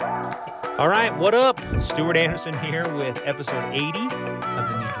All right, what up? Stuart Anderson here with episode 80 of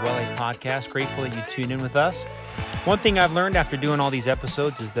the Me Dwelle podcast. Grateful that you tuned in with us. One thing I've learned after doing all these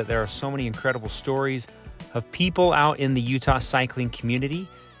episodes is that there are so many incredible stories of people out in the Utah cycling community.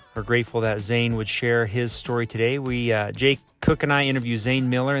 We're grateful that Zane would share his story today. Jake Cook and I interview Zane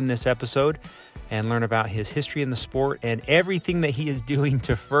Miller in this episode and learn about his history in the sport and everything that he is doing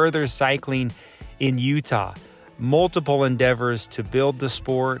to further cycling in Utah. Multiple endeavors to build the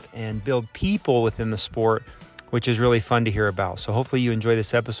sport and build people within the sport, which is really fun to hear about. So hopefully you enjoy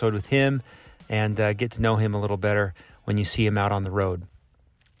this episode with him and get to know him a little better when you see him out on the road.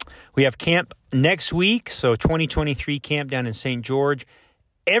 We have camp next week, so 2023 camp down in St. George.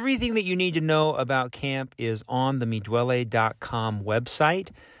 Everything that you need to know about camp is on the medwelle.com website.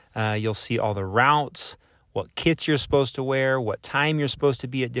 You'll see all the routes, what kits you're supposed to wear, what time you're supposed to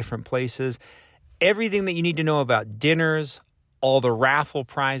be at different places. Everything that you need to know about dinners, all the raffle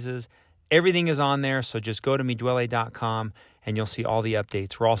prizes, everything is on there. So just go to medwelle.com and you'll see all the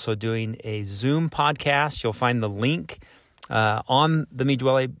updates. We're also doing a Zoom podcast. You'll find the link on the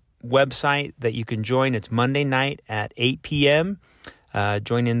Medwelle website that you can join. It's Monday night at 8 p.m.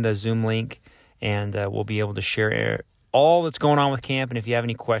 Join in the Zoom link and we'll be able to share all that's going on with camp. And if you have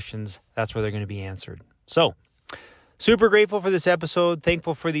any questions, that's where they're going to be answered. So, super grateful for this episode.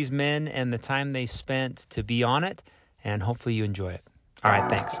 Thankful for these men and the time they spent to be on it. And hopefully you enjoy it. All right,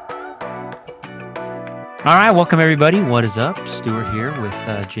 thanks. All right, welcome everybody. What is up? Stuart here with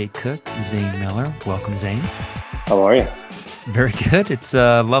Jake Cook, Zane Miller. Welcome, Zane. How are you? Very good. It's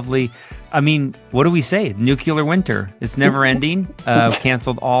lovely. I mean, what do we say? Nuclear winter. It's never ending.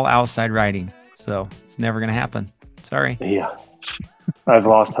 Canceled all outside riding. So it's never going to happen. Sorry. Yeah. I've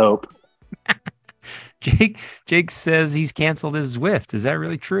lost hope. Jake says he's canceled his Zwift. Is that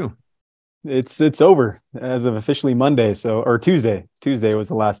really true? It's over as of officially Monday. Or Tuesday. Tuesday was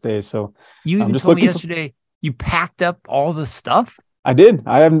the last day. So you even told me yesterday you packed up all the stuff. I did.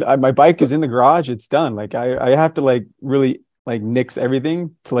 My bike is in the garage. It's done. Like I have to really nix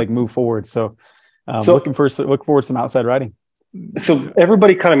everything to move forward. So look forward to some outside riding. So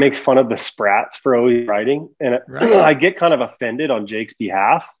everybody kind of makes fun of the Sprats for always riding. And right. I get kind of offended on Jake's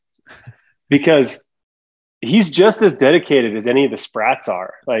behalf because he's just as dedicated as any of the Sprats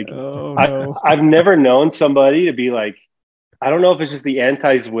are. I've never known somebody to be like, I don't know if it's just the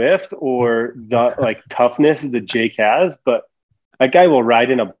anti-Zwift or the toughness that Jake has, but that guy will ride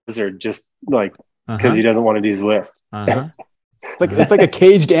in a blizzard just because he doesn't want to do Zwift. It's like a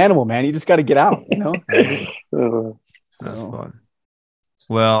caged animal, man. You just got to get out, you know? That's fun.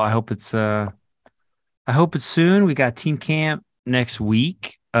 Well, I hope it's soon. We got team camp next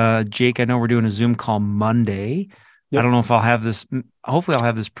week. Jake, I know we're doing a Zoom call Monday. Yep. I don't know if I'll have this. Hopefully I'll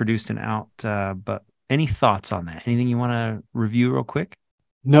have this produced and out. But any thoughts on that? Anything you want to review real quick?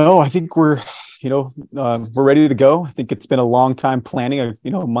 No, I think we're ready to go. I think it's been a long time planning,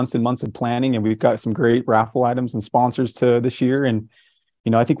 months and months of planning, and we've got some great raffle items and sponsors to this year. And,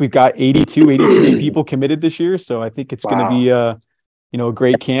 I think we've got 83 people committed this year. So I think it's going to be a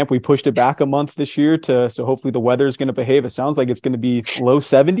great camp. We pushed it back a month this year so hopefully the weather is going to behave. It sounds like it's going to be low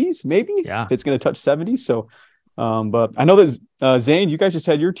 70s, maybe. Yeah. It's going to touch 70s. So, but I know that Zane, you guys just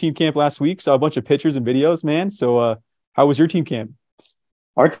had your team camp last week. Saw a bunch of pictures and videos, man. So, how was your team camp?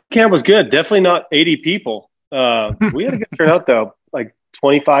 Our camp was good. Definitely not 80 people. We had a good turnout though,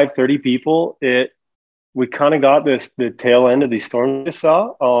 25, 30 people. We kind of got the tail end of these storms we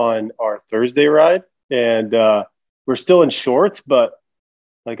saw on our Thursday ride. And we're still in shorts, but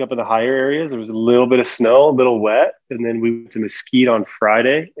up in the higher areas, there was a little bit of snow, a little wet. And then we went to Mesquite on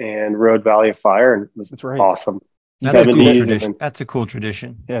Friday and rode Valley of Fire, and it was awesome. That's a cool tradition. That's a cool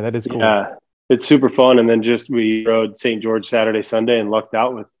tradition. Yeah, that is cool. Yeah, it's super fun. And then we rode St. George Saturday, Sunday, and lucked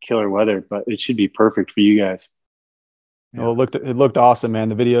out with killer weather, but it should be perfect for you guys. Yeah. Well, it looked awesome, man.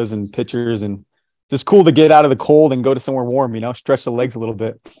 The videos and pictures, and just cool to get out of the cold and go to somewhere warm, stretch the legs a little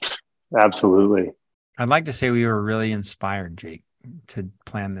bit. Absolutely. I'd like to say we were really inspired, Jake, to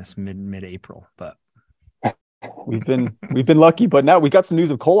plan this mid-April, but we've been lucky. But now we got some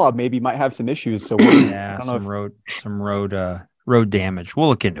news of Kolob maybe might have some issues. So some road damage. We'll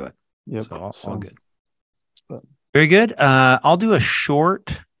look into it. Yep. So all good. Very good. I'll do a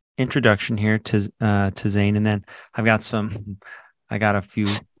short introduction here to Zane, and then I got a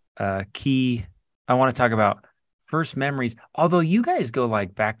few key. I want to talk about first memories. Although you guys go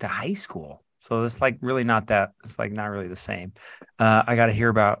back to high school. So it's really not that, it's not really the same. I got to hear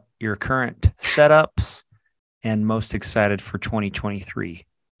about your current setups and most excited for 2023.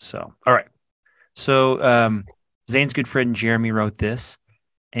 So, all right. So Zane's good friend Jeremy wrote this,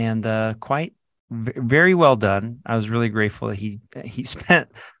 and very well done. I was really grateful that he spent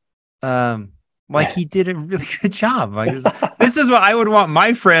Like he did a really good job. Like this is what I would want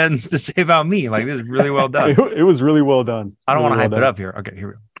my friends to say about me. Like this is really well done. It was really well done. I don't really want to well hype done. it up here. Okay, here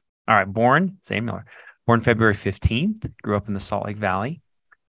we go. All right, born Zane Miller. Born February 15th, grew up in the Salt Lake Valley.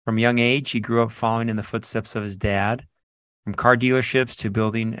 From a young age, he grew up following in the footsteps of his dad, from car dealerships to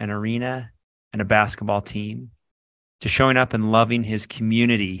building an arena and a basketball team, to showing up and loving his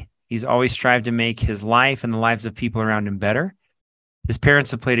community. He's always strived to make his life and the lives of people around him better. His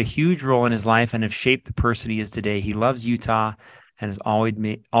parents have played a huge role in his life and have shaped the person he is today. He loves Utah and has always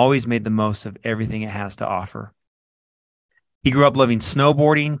made the most of everything it has to offer. He grew up loving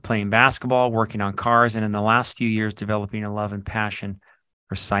snowboarding, playing basketball, working on cars, and in the last few years, developing a love and passion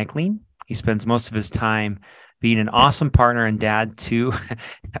for cycling. He spends most of his time being an awesome partner and dad to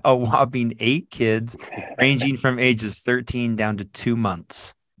a whopping 8 kids, ranging from ages 13 down to 2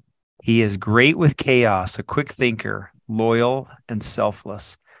 months. He is great with chaos, a quick thinker, loyal and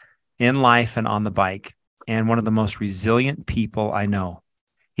selfless in life and on the bike, and one of the most resilient people I know.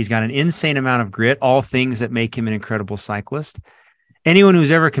 He's got an insane amount of grit, all things that make him an incredible cyclist. Anyone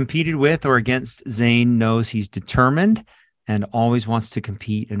who's ever competed with or against Zane knows he's determined and always wants to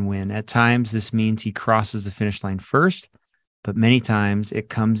compete and win. At times, this means he crosses the finish line first, but many times it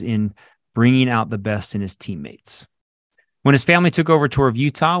comes in bringing out the best in his teammates. When his family took over a tour of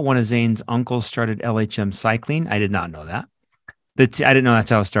Utah, one of Zane's uncles started LHM cycling. I did not know that. I didn't know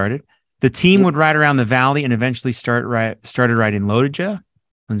that's how it started. The team would ride around the valley and eventually started riding Lodja.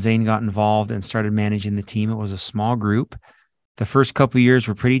 When Zane got involved and started managing the team, it was a small group. The first couple of years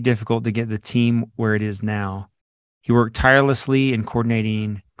were pretty difficult to get the team where it is now. He worked tirelessly in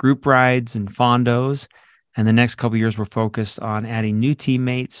coordinating group rides and fondos, and the next couple of years were focused on adding new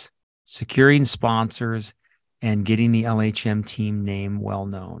teammates, securing sponsors, and getting the LHM team name well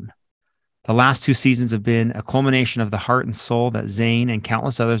known. The last 2 seasons have been a culmination of the heart and soul that Zane and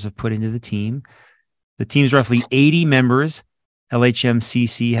countless others have put into the team. The team's roughly 80 members.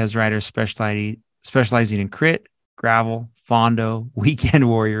 LHMCC has riders specializing in crit, gravel, fondo, weekend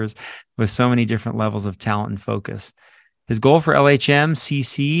warriors with so many different levels of talent and focus. His goal for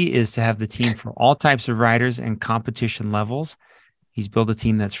LHMCC is to have the team for all types of riders and competition levels. He's built a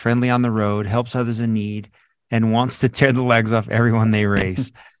team that's friendly on the road, helps others in need, and wants to tear the legs off everyone they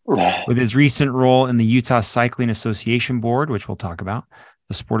race. With his recent role in the Utah Cycling Association Board, which we'll talk about,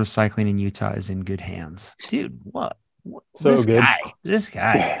 the sport of cycling in Utah is in good hands. Dude, what? So this good.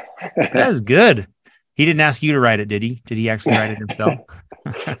 guy, that is good. He didn't ask you to write it, did he? Did he actually write it himself?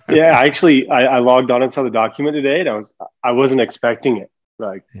 Yeah, actually, I logged on and saw the document today, and I wasn't expecting it.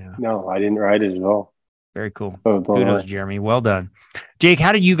 No, I didn't write it at all. Very cool. Kudos, Jeremy. Well done. Jake,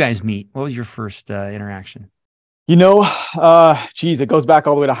 how did you guys meet? What was your first interaction? It goes back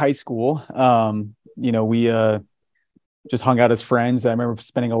all the way to high school. We just hung out as friends. I remember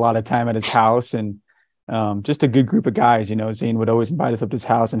spending a lot of time at his house, and just a good group of guys. Zane would always invite us up to his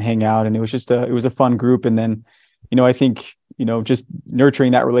house and hang out, and it was a fun group. And then, I think, just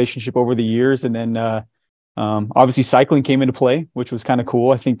nurturing that relationship over the years, and then obviously cycling came into play, which was kind of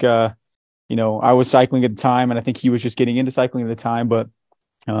cool. I think I was cycling at the time, and I think he was just getting into cycling at the time. But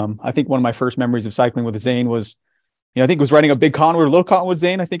I think one of my first memories of cycling with Zane was, I think it was riding a Big Cottonwood, Little Cottonwood,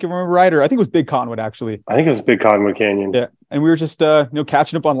 Zane. I think you remember, right? Or I think it was Big Cottonwood, actually. I think it was Big Cottonwood Canyon. Yeah, and we were just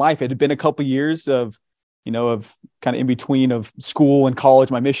catching up on life. It had been a couple years of kind of in between of school and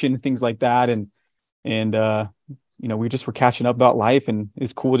college, my mission, things like that, and we just were catching up about life. And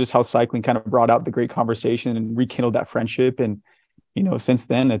it's cool just how cycling kind of brought out the great conversation and rekindled that friendship. And since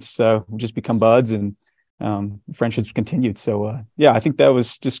then it's we've just become buds, and friendships continued. So I think that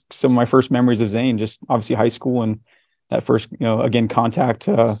was just some of my first memories of Zane, just obviously high school and that first, again, contact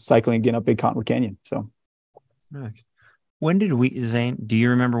cycling again up Big Cottonwood Canyon. So nice. When did Zane, do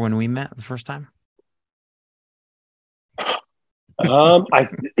you remember when we met the first time?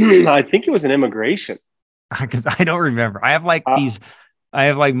 I think it was an immigration. Because I don't remember. I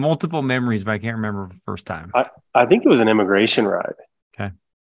have multiple memories, but I can't remember the first time. I think it was an immigration ride. Okay.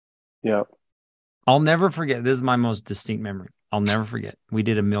 Yeah. I'll never forget. This is my most distinct memory. I'll never forget. We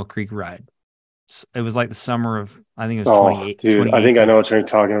did a Mill Creek ride. It was like the summer of, I think it was 28. Dude, I think I know what you're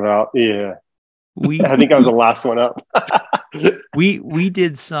talking about. Yeah. I think I was the last one up. we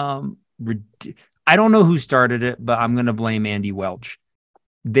did some, I don't know who started it, but I'm going to blame Andy Welch.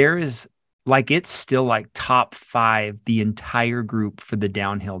 There is it's still like top 5, the entire group for the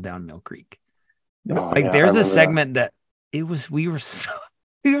downhill down Mill Creek. There's a segment that we were so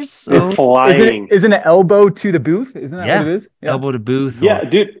it's flying. Isn't it elbow to the booth? Isn't that what it is? Yeah. Elbow to booth. Yeah,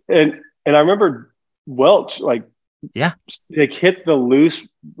 dude. And I remember Welch, hit the loose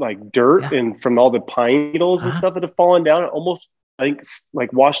dirt and from all the pine needles and stuff that had fallen down, it almost I think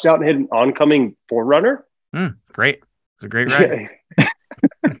like washed out and hit an oncoming forerunner. Great. It's a great ride.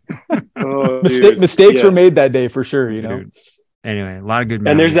 Oh, Mistakes were made that day for sure, you know. Anyway, a lot of good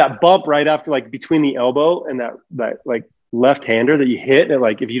memories. And there's that bump right after, like between the elbow and that like left hander that you hit. And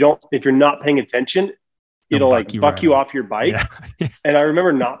like, if you're not paying attention, it'll like buck you off your bike. Yeah. And I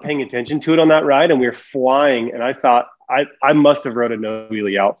remember not paying attention to it on that ride, and we were flying, and I thought I must have rode a no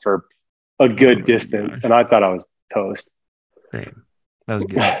wheelie out for a good distance. And I thought I was toast. Same. That was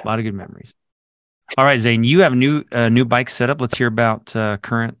good. A lot of good memories. All right, Zane, you have a new bike setup. Let's hear about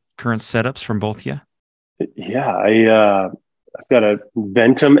current setups from both of you. Yeah, I've got a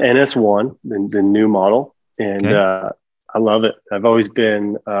Ventum NS1, the new model, and I love it. I've always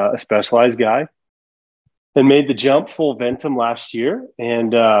been a Specialized guy, and made the jump full Ventum last year,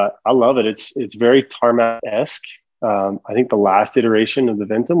 and I love it. It's very tarmac-esque. I think the last iteration of the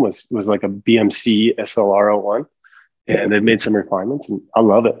Ventum was like a BMC SLR01. And they've made some refinements, and I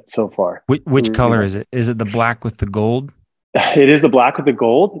love it so far. Which color is it? Is it the black with the gold? It is the black with the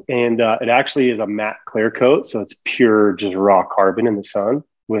gold, and it actually is a matte clear coat, so it's pure, just raw carbon in the sun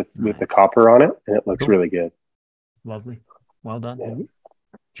with the copper on it, and it looks really good. Lovely, well done. Yeah.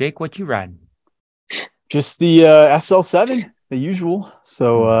 Jake, what you riding? Just the SL7, the usual.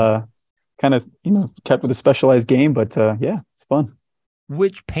 So kind of kept with a Specialized game, but yeah, it's fun.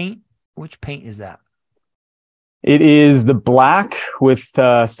 Which paint is that? It is the black with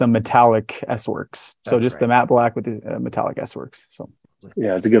some metallic S-Works. So just the matte black with the metallic S-Works. So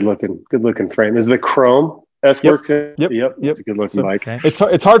yeah, it's a good looking frame. Is the chrome S-Works? Yep. It's a good looking bike. Okay.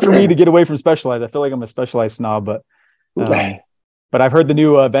 It's hard for me to get away from Specialized. I feel like I'm a Specialized snob, but I've heard the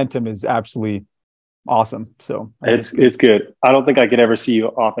new Ventum is absolutely awesome. So it's good. I don't think I could ever see you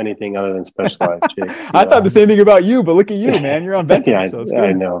off anything other than Specialized, Jake. I thought the same thing about you, but look at you, man. You're on Ventum. Yeah, so it's good.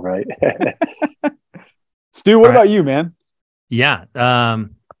 I know, right? Stu, what about you, man? Yeah.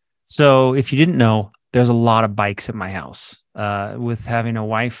 So if you didn't know, there's a lot of bikes at my house. With having a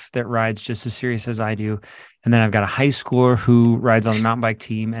wife that rides just as serious as I do, and then I've got a high schooler who rides on the mountain bike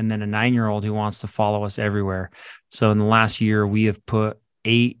team, and then a 9-year-old who wants to follow us everywhere. So in the last year, we have put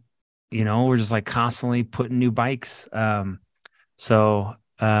 8. We're just like constantly putting new bikes. I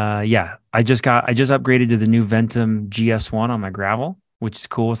just upgraded to the new Ventum GS1 on my gravel, which is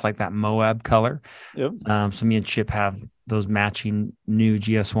cool. It's like that Moab color. Yep. So me and Chip have those matching new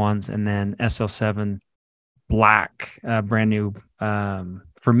GS1s, and then SL7 black, brand new.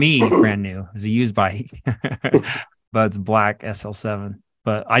 For me, brand new. It's a used bike, but it's black SL7.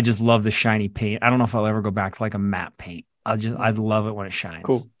 But I just love the shiny paint. I don't know if I'll ever go back to like a matte paint. I love it when it shines.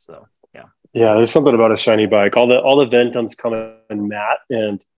 Cool. So yeah. Yeah, there's something about a shiny bike. All the Ventums come in matte,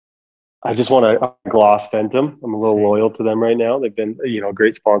 and I just want a gloss Ventum. I'm a little loyal to them right now. They've been, a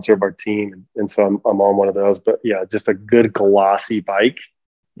great sponsor of our team. And so I'm on one of those, but yeah, just a good glossy bike.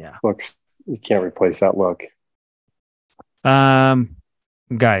 Yeah. You can't replace that look.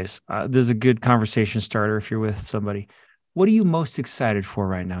 Guys, this is a good conversation starter. If you're with somebody, what are you most excited for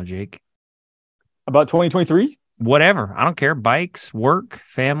right now, Jake? About 2023? Whatever. I don't care. Bikes, work,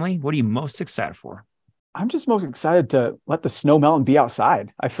 family. What are you most excited for? I'm just most excited to let the snow melt and be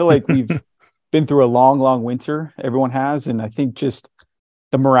outside. I feel like we've been through a long, long winter. Everyone has. And I think just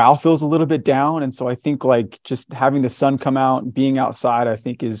the morale feels a little bit down. And so I think like just having the sun come out and being outside, I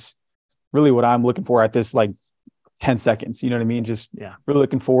think is really what I'm looking for at this like 10 seconds. You know what I mean? Just really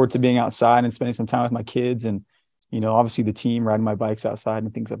looking forward to being outside and spending some time with my kids and, obviously the team, riding my bikes outside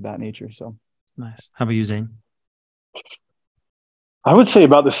and things of that nature. So nice. How about you, Zane? I would say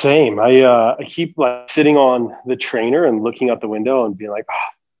about the same. I keep like sitting on the trainer and looking out the window and being like,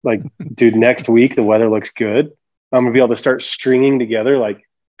 dude, next week the weather looks good. I'm gonna be able to start stringing together like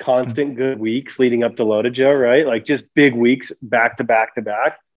constant good weeks leading up to Lotaja, right? Like just big weeks back to back to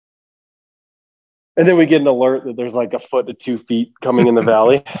back. And then we get an alert that there's like 1 foot to 2 feet coming in the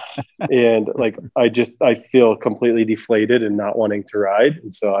valley. And like, I feel completely deflated and not wanting to ride.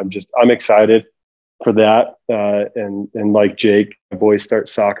 And so I'm excited for that. And like Jake, my boys start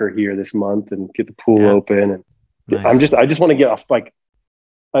soccer here this month and get the pool open. And nice. I just want to get off like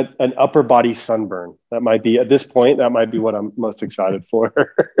an upper body sunburn. That might be at this point, that might be what I'm most excited for.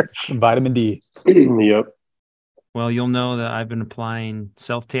 Some vitamin D. Yep. Well, you'll know that I've been applying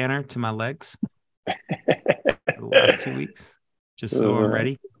self tanner to my legs for the last 2 weeks, just so I'm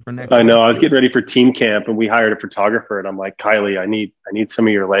ready for next. I know. I was getting ready for team camp, and we hired a photographer, and I'm like, Kylie, I need some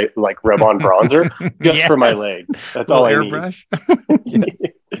of your like rub on bronzer just for my legs. That's all I airbrush.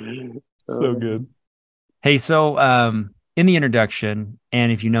 need. So good. Hey, so in the introduction,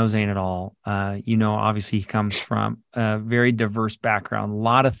 and if you know Zane at all, obviously he comes from a very diverse background, a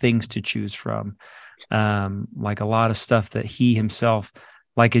lot of things to choose from. like a lot of stuff that he himself,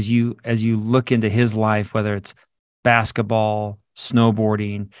 like as you look into his life, whether it's basketball,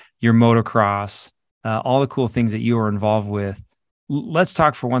 snowboarding, your motocross, all the cool things that you were involved with. Let's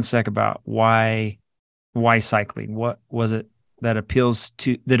talk for one sec about why cycling. What was it that it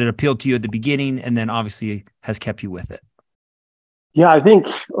appealed to you at the beginning, and then obviously has kept you with it? Yeah, I think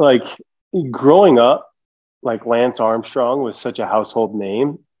like growing up, like Lance Armstrong was such a household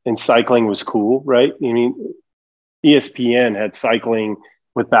name and cycling was cool, right? I mean, ESPN had cycling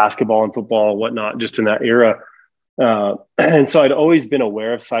with basketball and football and whatnot just in that era. And so I'd always been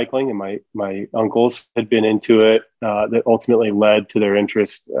aware of cycling, and my uncles had been into it. That ultimately led to their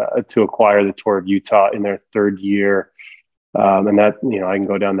interest to acquire the Tour of Utah in their third year. And that, I can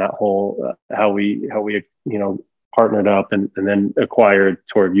go down that whole how we partnered up and then acquired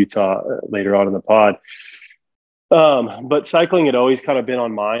Tour of Utah later on in the pod. But cycling had always kind of been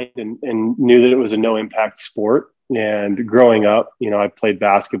on mind, and knew that it was a no impact sport. And growing up, I played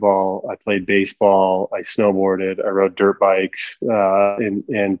basketball, I played baseball, I snowboarded, I rode dirt bikes,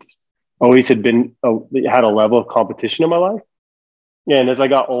 and always had had a level of competition in my life. And as I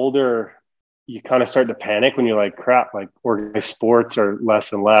got older, you kind of start to panic when you're like, crap, like organized sports are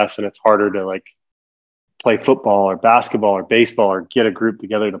less and less, and it's harder to like play football or basketball or baseball or get a group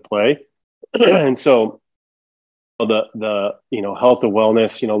together to play. And so the health and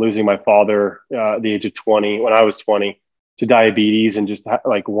wellness, losing my father at the age of 20 when I was 20 to diabetes, and just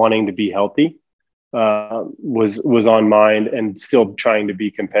like wanting to be healthy was on mind, and still trying to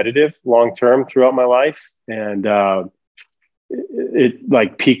be competitive long term throughout my life. And it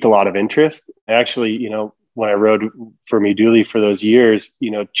like piqued a lot of interest. Actually, when I rode for Me Dooley for those years,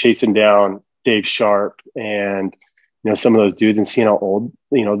 chasing down Dave Sharp and some of those dudes, and seeing how old,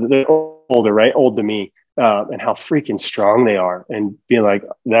 they're older, right? Old to me. And how freaking strong they are, and being like,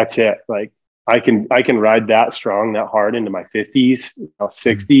 that's it. Like I can ride that strong, that hard into my 50s,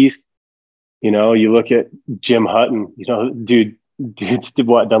 60s. You look at Jim Hutton, dude's done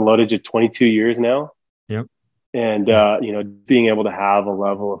loadage at 22 years now. Yep. And, being able to have a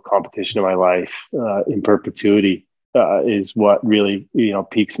level of competition in my life in perpetuity is what really,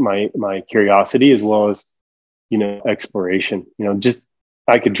 piques my curiosity, as well as, exploration. Just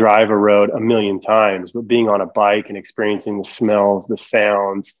I could drive a road a million times, but being on a bike and experiencing the smells, the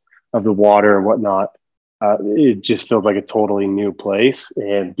sounds of the water and whatnot, it just feels like a totally new place.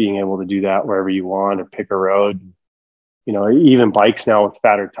 And being able to do that wherever you want, or pick a road, even bikes now with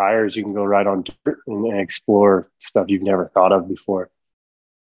fatter tires, you can go ride on dirt and explore stuff you've never thought of before.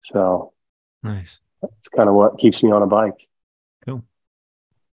 So nice. That's kind of what keeps me on a bike. Cool.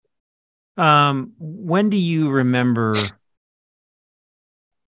 When do you remember?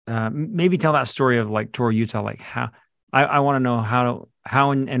 Maybe tell that story of like Tour Utah. Like how I want to know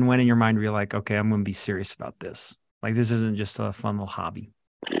how and when in your mind were you like, okay, I'm going to be serious about this. Like this isn't just a fun little hobby.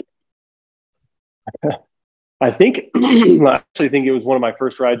 I actually think it was one of my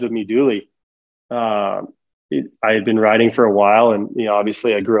first rides with Me Dooley. I had been riding for a while, and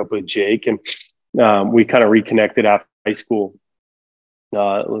obviously I grew up with Jake, and we kind of reconnected after high school.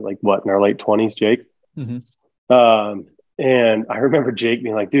 Like what, in our late 20s, Jake? Mm-hmm. And I remember Jake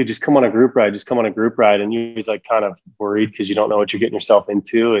being like, dude, just come on a group ride. And you was like kind of worried because you don't know what you're getting yourself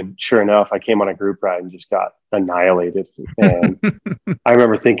into. And sure enough, I came on a group ride and just got annihilated. And I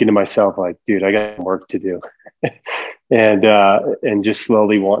remember thinking to myself, like, dude, I got work to do. and just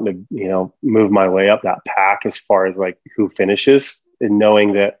slowly wanting to, move my way up that pack as far as like who finishes, and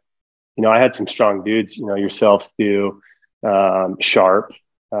knowing that, I had some strong dudes, yourself, Stu, Sharp,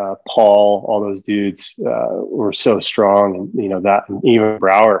 Paul, all those dudes were so strong, and that, and even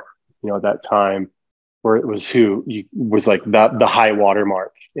Brower, at that time, where it was was like the high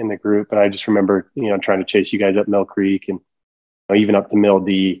watermark in the group. And I just remember, trying to chase you guys up Mill Creek, and even up to Mill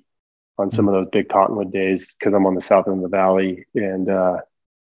D on some of those big cottonwood days, because I'm on the south end of the valley. And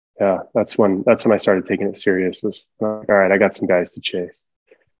that's when I started taking it serious. Was all right, I got some guys to chase.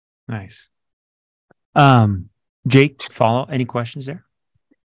 Nice. Jake, follow any questions there?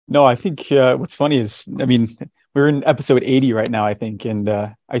 No, I think what's funny is, we're in episode 80 right now, I think. And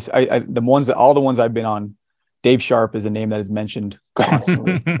all the ones I've been on, Dave Sharp is a name that is mentioned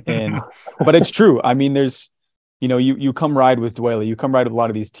constantly. But it's true. There's, you come ride with Dwelly, you come ride with a lot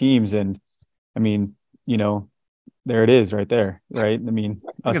of these teams, and there it is right there. Right.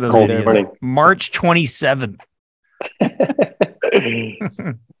 Look at those idiots. March 27th.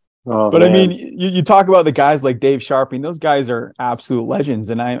 Oh, but man. You talk about the guys like Dave Sharp, those guys are absolute legends.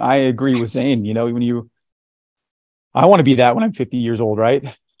 And I agree with Zane, I want to be that when I'm 50 years old, right?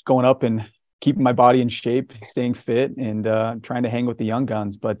 Going up and keeping my body in shape, staying fit, and trying to hang with the young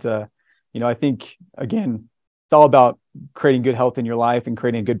guns. But I think, again, it's all about creating good health in your life and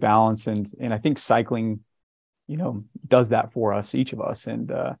creating a good balance. And I think cycling, does that for us, each of us.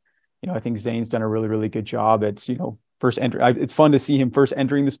 And, I think Zane's done a really, really good job at, first enter. It's fun to see him first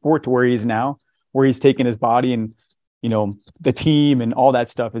entering the sport to where he is now, where he's taken his body, and, the team and all that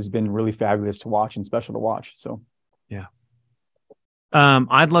stuff has been really fabulous to watch and special to watch. So, yeah.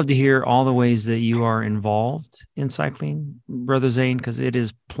 I'd love to hear all the ways that you are involved in cycling, Brother Zane, because it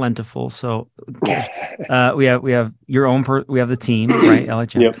is plentiful. So we have your own, we have the team, right?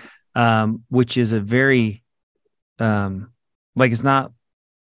 LHM, Yep. Which is a very, it's not,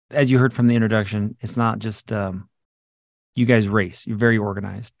 as you heard from the introduction, it's not just, you guys race, you're very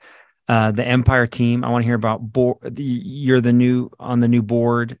organized. The Empire team, I want to hear about you're on the new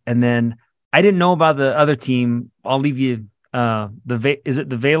board. And then I didn't know about the other team. I'll leave you, is it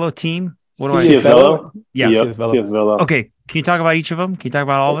the Velo team? What do I CS Velo? Yeah. Yep. CS Velo. Okay. Can you talk about each of them? Can you talk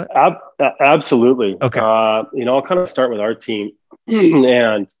about all of it? Absolutely. Okay. I'll kind of start with our team,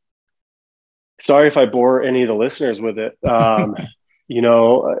 and sorry if I bore any of the listeners with it. And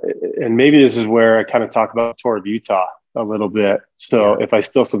maybe this is where I kind of talk about the Tour of Utah a little bit. So if I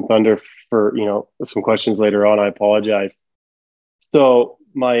steal some thunder for, some questions later on, I apologize. So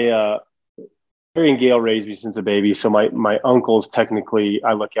my, Harry and Gail raised me since a baby. So my uncles, technically,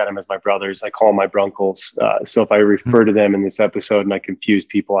 I look at them as my brothers. I call them my bruncles. So if I refer to them in this episode and I confuse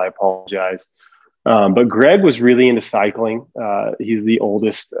people, I apologize. But Greg was really into cycling. He's the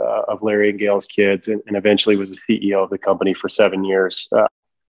oldest of Larry and Gail's kids, and eventually was the CEO of the company for 7 years.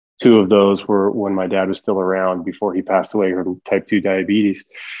 Two of those were when my dad was still around before he passed away from type 2 diabetes.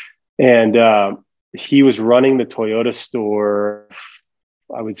 And he was running the Toyota store,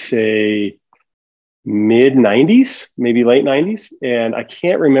 I would say, mid 90s, maybe late 90s. And I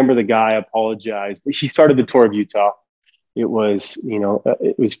can't remember the guy, I apologize, but he started the Tour of Utah. It was,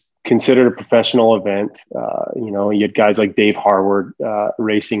 it was considered a professional event. You had guys like Dave Harward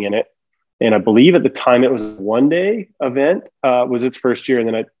racing in it. And I believe at the time it was a 1-day event, was its first year. And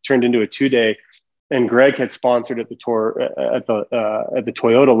then it turned into a 2-day. And Greg had sponsored at the tour at the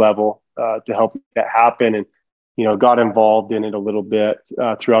Toyota level to help that happen. And, got involved in it a little bit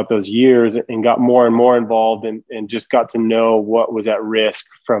throughout those years, and got more and more involved, and just got to know what was at risk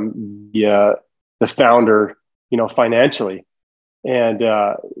from the founder, financially. And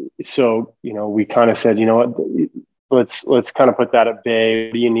so, we kind of said, let's kind of put that at bay.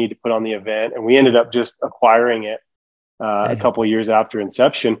 What do you need to put on the event? And we ended up just acquiring it a couple of years after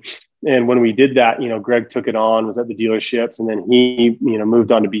inception. And when we did that, Greg took it on, was at the dealerships, and then he,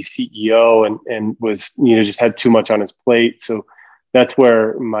 moved on to be CEO, and was, just had too much on his plate. So that's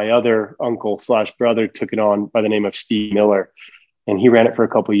where my other uncle / brother took it on by the name of Steve Miller. And he ran it for a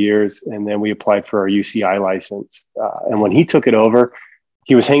couple of years. And then we applied for our UCI license. And when he took it over,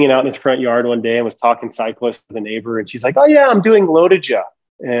 he was hanging out in his front yard one day and was talking cyclists with a neighbor. And she's like, "Oh yeah, I'm doing Lodija."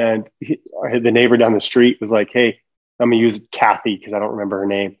 And the neighbor down the street was like, "Hey, I'm going to use Kathy," because I don't remember her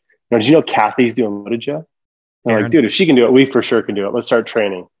name. "Did you know Kathy's doing Lodija?" I'm like, "Dude, if she can do it, we for sure can do it. Let's start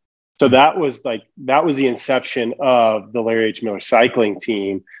training." So that was the inception of the Larry H. Miller cycling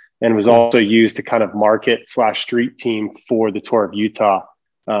team, and was also used to kind of market / street team for the Tour of Utah.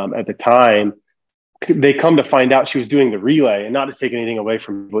 At the time, they come to find out she was doing the relay, and not to take anything away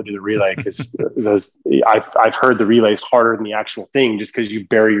from people who do the relay, because I've heard the relay is harder than the actual thing, just because you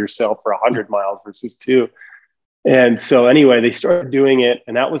bury yourself for 100 miles versus 2. And so anyway, they started doing it,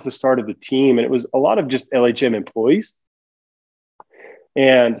 and that was the start of the team. And it was a lot of just LHM employees.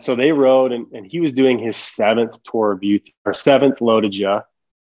 And so they rode, and he was doing his 7th Tour of Utah, or 7th Lodija.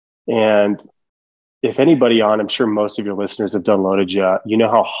 And if anybody on, I'm sure most of your listeners have done Lodija, you know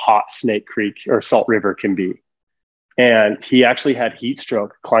how hot Snake Creek or Salt River can be. And he actually had heat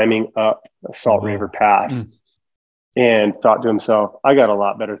stroke climbing up Salt River Pass. And thought to himself, I got a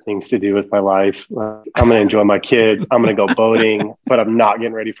lot better things to do with my life. I'm going to enjoy my kids. I'm going to go boating, but I'm not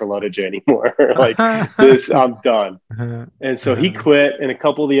getting ready for Lodija anymore. I'm done. And so he quit, and a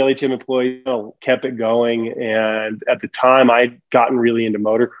couple of the LHM employees kept it going. And at the time, I'd gotten really into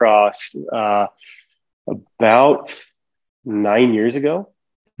motocross about 9 years ago.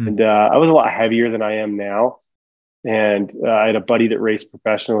 And I was a lot heavier than I am now. And I had a buddy that raced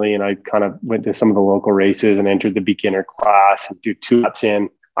professionally, and I kind of went to some of the local races and entered the beginner class and do 2 laps in.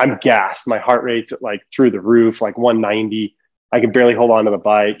 I'm gassed. My heart rate's at through the roof, 190. I can barely hold on to the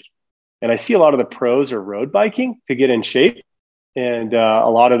bike. And I see a lot of the pros are road biking to get in shape. And a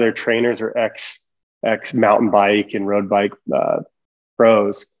lot of their trainers are ex mountain bike and road bike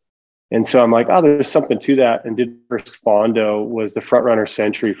pros. And so I'm like, oh, there's something to that. And did first Fondo was the front runner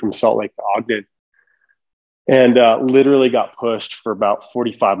century from Salt Lake to Ogden. and literally got pushed for about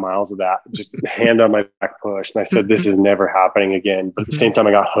 45 miles of that, just hand on my back push. And I said, this is never happening again. But at the same time,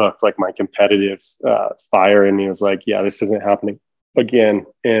 I got hooked. Like my competitive fire in me was like, yeah, this isn't happening again.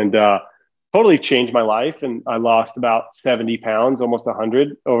 And totally changed my life. And I lost about 70 pounds, almost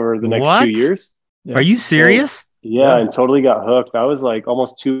 100 over the next 2 years. Yeah. Are you serious? Yeah, and totally got hooked. I was like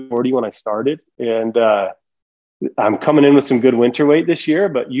almost 240 when I started. And I'm coming in with some good winter weight this year,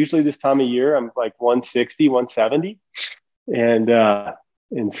 but usually this time of year, I'm like 160, 170.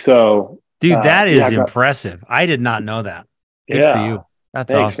 And so, dude, that is impressive. I did not know that. Good for you.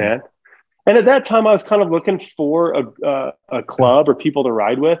 That's thanks, awesome, man. And at that time I was kind of looking for a club or people to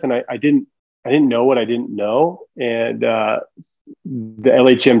ride with. And I didn't know what I didn't know. And the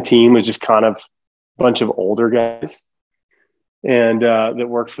LHM team was just kind of a bunch of older guys and that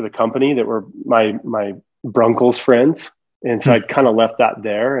worked for the company that were my Brunkle's friends. And so I kind of left that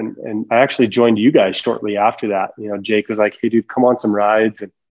there. And I actually joined you guys shortly after that. You know, Jake was like, hey dude, come on some rides.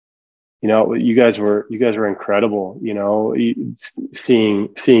 And, you know, you guys were incredible, you know,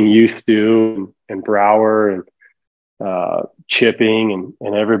 seeing you, Stu and Brower and Chipping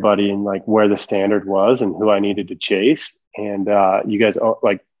and everybody, and like where the standard was and who I needed to chase. And you guys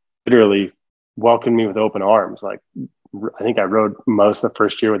like literally welcomed me with open arms. Like, I think I rode most of the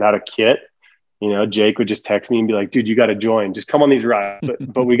first year without a kit. You know, Jake would just text me and be like, dude, you got to join, just come on these rides,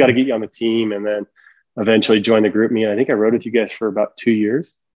 but we got to get you on the team. And then eventually join the group me. And I think I rode with you guys for about 2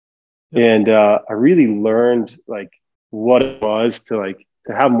 years. And I really learned like what it was to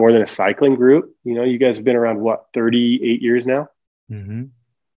have more than a cycling group. You know, you guys have been around 38 years now. Mm-hmm.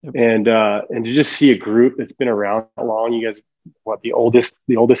 Yep. And to just see a group that's been around that long, you guys, the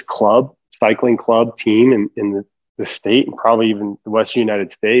oldest club, cycling club team in the state and probably even the Western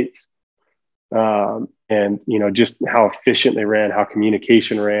United States. And, you know, just how efficient they ran, how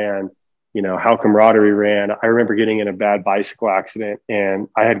communication ran, you know, how camaraderie ran. I remember getting in a bad bicycle accident and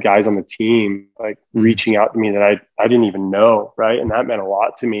I had guys on the team like reaching out to me that I didn't even know. Right. And that meant a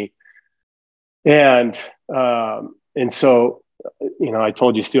lot to me. And so, you know, I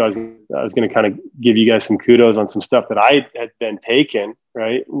told you, Stu, I was going to kind of give you guys some kudos on some stuff that I had been taken,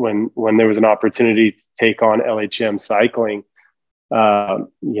 right. When there was an opportunity to take on LHM cycling,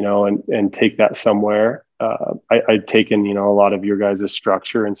 you know, and take that somewhere. I'd taken, you know, a lot of your guys'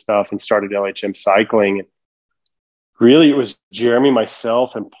 structure and stuff and started LHM cycling. And really it was Jeremy,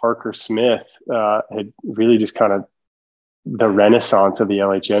 myself, and Parker Smith had really just kind of the renaissance of the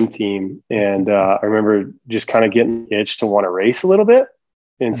LHM team. And I remember just kind of getting itched to want to race a little bit.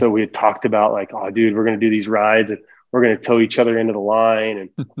 And so we had talked about like, oh, dude, we're going to do these rides and we're going to tow each other into the line. And,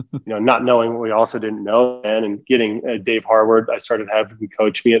 you know, not knowing what we also didn't know then, and getting Dave Harward, I started having him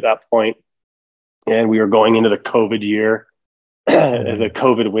coach me at that point. And we were going into the COVID year, the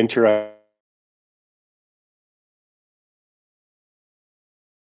COVID winter.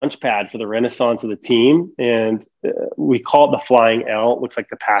 Launch pad for the renaissance of the team. And we call it the Flying L. It looks like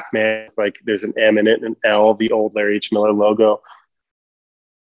the Pac-Man, like there's an M in it and an L, the old Larry H. Miller logo.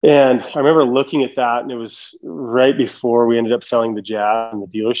 And I remember looking at that, and it was right before we ended up selling the Jazz and the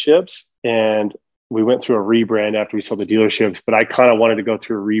dealerships. And we went through a rebrand after we sold the dealerships, but I kind of wanted to go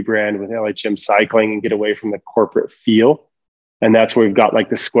through a rebrand with LHM cycling and get away from the corporate feel. And that's where we've got like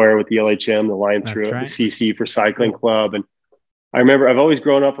the square with the LHM, the line through it, the CC for cycling club. And I remember I've always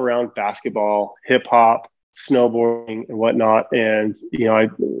grown up around basketball, hip hop, snowboarding and whatnot. And, you know,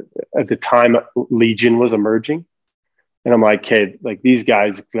 at the time Legion was emerging. And I'm like, okay, like these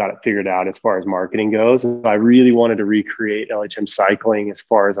guys got it figured out as far as marketing goes. And I really wanted to recreate LHM cycling as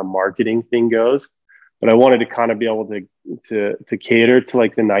far as a marketing thing goes. But I wanted to kind of be able to cater to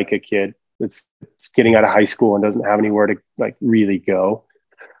like the NICA kid that's getting out of high school and doesn't have anywhere to like really go.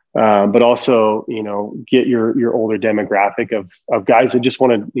 But also, you know, get your older demographic of guys that just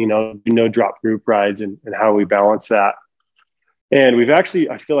want to, you know, do no drop group rides and how we balance that. And we've actually,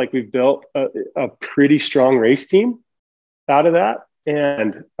 I feel like we've built a pretty strong race team out of that.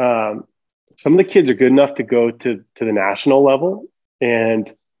 And some of the kids are good enough to go to the national level.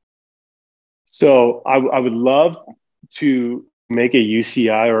 And so I would love to make a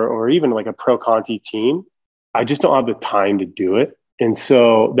UCI or even like a Pro Conti team. I just don't have the time to do it. And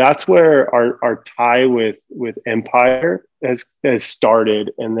so that's where our tie with Empire has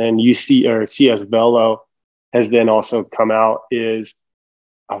started. And then CS Velo has then also come out is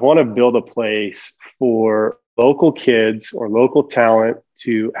I want to build a place for local kids or local talent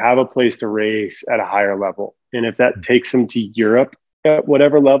to have a place to race at a higher level. And if that takes them to Europe at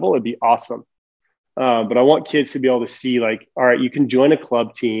whatever level, it'd be awesome. But I want kids to be able to see like, all right, you can join a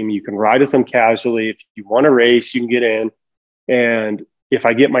club team. You can ride with them casually. If you want to race, you can get in. And if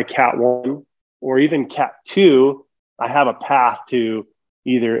I get my Cat 1 or even Cat 2, I have a path to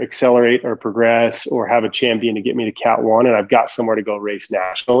either accelerate or progress or have a champion to get me to Cat 1, and I've got somewhere to go race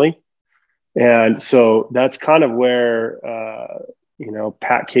nationally. And so that's kind of where,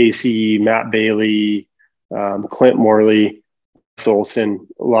 Pat Casey, Matt Bailey, Clint Morley, Olson,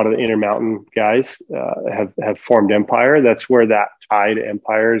 a lot of the Intermountain guys have formed Empire. That's where that tie to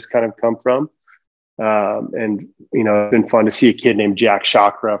Empire has kind of come from. And, it's been fun to see a kid named Jack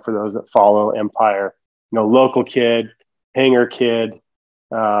Chakra, for those that follow Empire, local kid, hangar kid,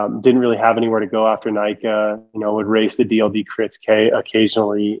 didn't really have anywhere to go after NICA, would race the DLD crits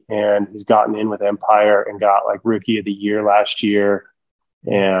occasionally. And he's gotten in with Empire and got like rookie of the year last year,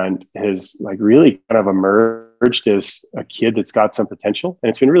 and has like really kind of emerged as a kid that's got some potential.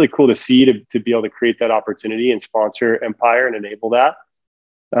 And it's been really cool to see, to be able to create that opportunity and sponsor Empire and enable that.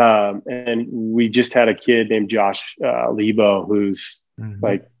 And we just had a kid named Josh Lebo, who's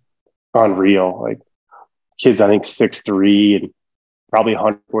like unreal. Like, kid's, I think, 6'3" and probably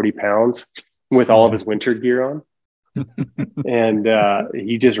 140 pounds with all of his winter gear on. And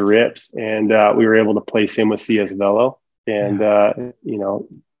he just rips. And we were able to place him with CS Velo, and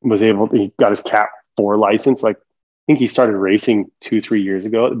he got his Cat 4 license. Like, I think he started racing 2-3 years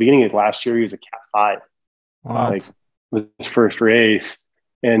ago. At the beginning of last year, he was a Cat 5. Like, it was his first race.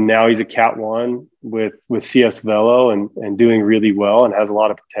 And now he's a Cat 1 with CS Velo and doing really well and has a lot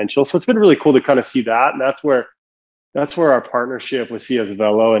of potential. So it's been really cool to kind of see that. And that's where our partnership with CS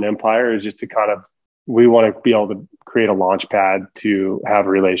Velo and Empire is, just to kind of, we want to be able to create a launch pad to have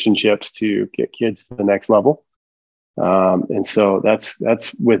relationships to get kids to the next level. And so that's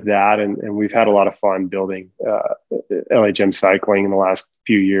with that. And we've had a lot of fun building LHM cycling in the last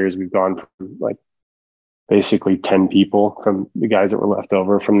few years. We've gone from like basically 10 people from the guys that were left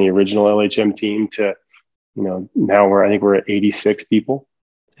over from the original LHM team to, now I think we're at 86 people.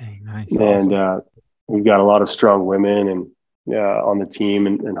 Dang, nice. And awesome. We've got a lot of strong women and on the team,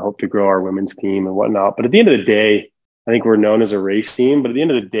 and hope to grow our women's team and whatnot. But at the end of the day, I think we're known as a race team, but at the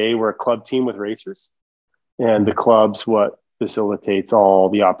end of the day, we're a club team with racers, and the club's what facilitates all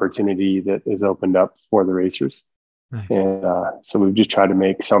the opportunity that is opened up for the racers. Nice. And so we've just tried to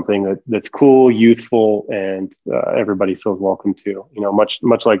make something that's cool, youthful, and everybody feels welcome to.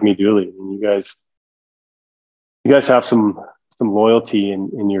 Much like me, Dooley. I mean, you guys have some loyalty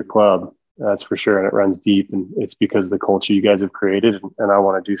in your club, that's for sure, and it runs deep. And it's because of the culture you guys have created, and I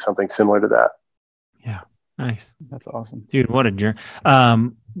want to do something similar to that. Yeah, nice. That's awesome, dude. What a journey.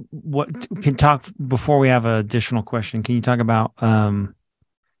 What can talk before we have an additional question? Can you talk about how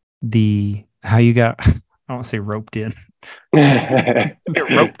you got? I don't say roped in. Get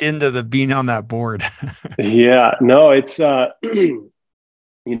roped into the being on that board. Yeah, no, it's I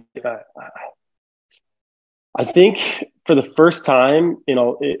think for the first time,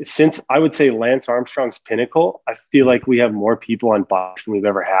 since I would say Lance Armstrong's pinnacle, I feel like we have more people on bikes than we've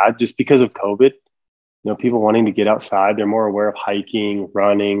ever had, just because of COVID. People wanting to get outside. They're more aware of hiking,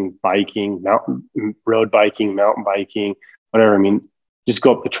 running, biking, road biking, mountain biking, whatever. I mean, just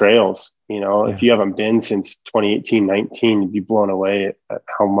go up the trails. If you haven't been since 2018, 19, you'd be blown away at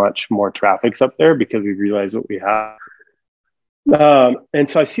how much more traffic's up there, because we realize what we have. And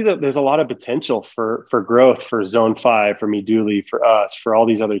so I see that there's a lot of potential for growth for Zone 5, for me, Dooley, for us, for all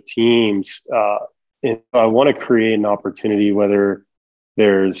these other teams. And I want to create an opportunity, whether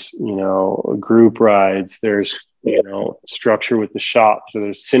there's, group rides, there's, structure with the shops, or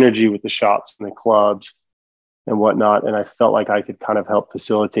there's synergy with the shops and the clubs and whatnot. And I felt like I could kind of help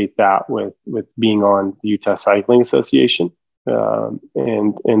facilitate that with being on the Utah Cycling Association,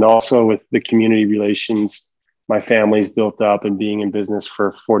 and also with the community relations my family's built up, and being in business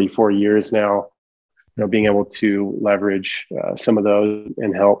for 44 years now, being able to leverage some of those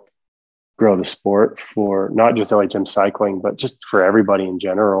and help grow the sport for not just LHM cycling, but just for everybody in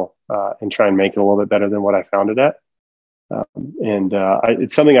general, and try and make it a little bit better than what I found it at.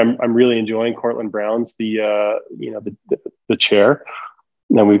 It's something I'm really enjoying. Cortland Brown's the chair,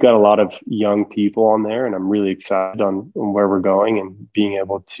 and we've got a lot of young people on there, and I'm really excited on where we're going, and being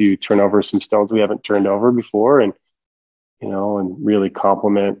able to turn over some stones we haven't turned over before, and really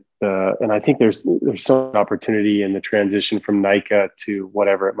complement. And I think there's some opportunity in the transition from NICA to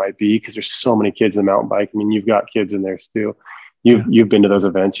whatever it might be, because there's so many kids in the mountain bike. I mean, you've got kids in there still. You've been to those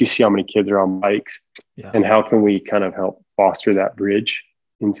events. You see how many kids are on bikes, and how can we kind of help foster that bridge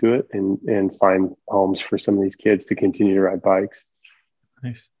into it, and find homes for some of these kids to continue to ride bikes.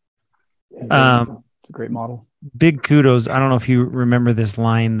 Nice. It's a great model. Big kudos. I don't know if you remember this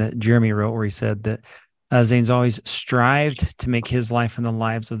line that Jeremy wrote, where he said that Zane's always strived to make his life and the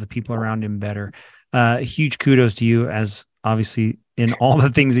lives of the people around him better. Huge kudos to you, as obviously in all the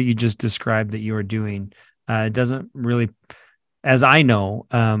things that you just described that you are doing. It doesn't really, as I know,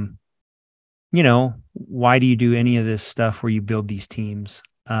 why do you do any of this stuff where you build these teams,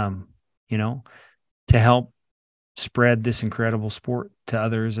 to help spread this incredible sport to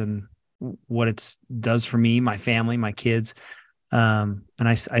others and what it does for me, my family, my kids. And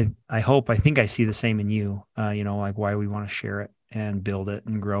I think I see the same in you, like why we want to share it and build it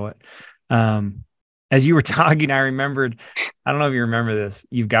and grow it. As you were talking, I remembered, I don't know if you remember this,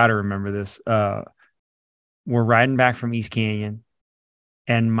 you've got to remember this. We're riding back from East Canyon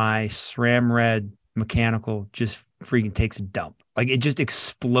and my SRAM Red mechanical just freaking takes a dump. Like it just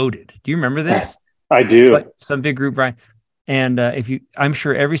exploded. Do you remember this? I do. Like some big group ride. And I'm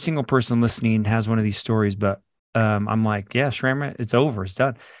sure every single person listening has one of these stories, but I'm like, yeah, SRAM Red, it's over, it's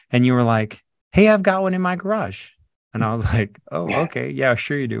done. And you were like, hey, I've got one in my garage. And I was like, oh, okay. Yeah,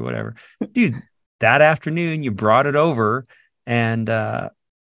 sure you do. Whatever. Dude, that afternoon you brought it over and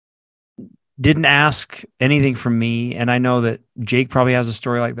didn't ask anything from me. And I know that Jake probably has a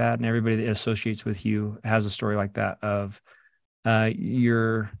story like that, and everybody that associates with you has a story like that of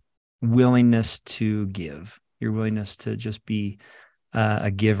your willingness to give, your willingness to just be a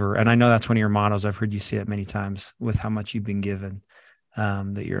giver. And I know that's one of your mottos. I've heard you say it many times with how much you've been given,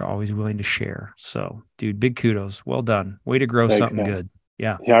 that you're always willing to share. So, dude, big kudos. Well done. Way to grow. Thanks, something man. Good.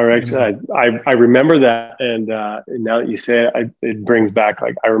 Yeah. Yeah. I remember that. And now that you say it, it brings back,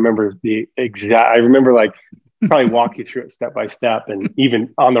 like, I remember like probably walk you through it step by step and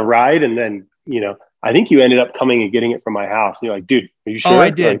even on the ride. And then, I think you ended up coming and getting it from my house. And you're like, dude, are you sure? Oh,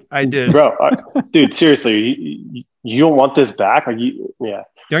 I did. Like, I did. Bro, dude, seriously, you don't want this back? Are you? Yeah.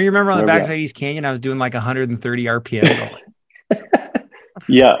 Don't you remember on the backside of East Canyon, I was doing like 130 RPM.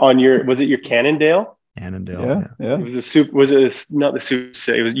 Yeah. Was it your Cannondale? Annandale. Yeah. It was not the Super 6.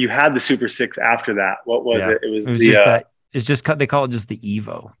 It was, you had the Super 6 after that. What was it? It was just that. It's just they call it just the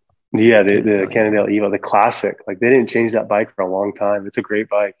Evo. Yeah, the Cannondale Evo, the classic. Like they didn't change that bike for a long time. It's a great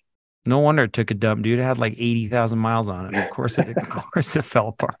bike. No wonder it took a dump, dude. It had like 80,000 miles on it. Of course it fell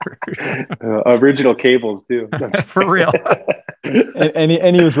apart. Original cables too. For real.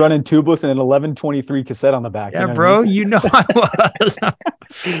 and he was running tubeless and an 1123 cassette on the back. Yeah, bro. I mean? I was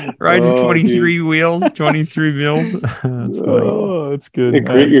riding 23 dude. Wheels, 23 wheels. That's funny. Oh, that's good. You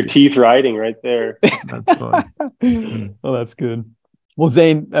grit your teeth riding right there. That's funny. Oh, that's good. Well,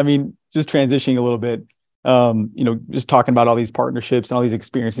 Zane, I mean, just transitioning a little bit. Just talking about all these partnerships and all these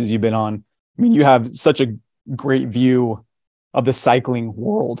experiences you've been on. I mean, you have such a great view of the cycling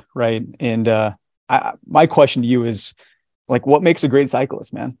world, right? And my question to you is, like, what makes a great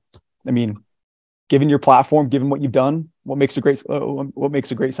cyclist, man? I mean, given your platform, given what you've done, what makes a great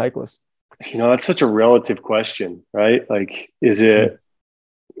cyclist? That's such a relative question, right? Like, is it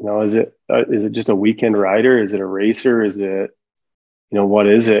just a weekend rider? Is it a racer? Is it, what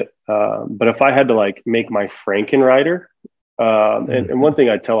is it? But if I had to like make my Franken rider, and one thing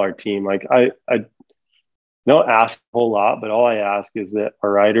I tell our team, like I don't ask a whole lot, but all I ask is that our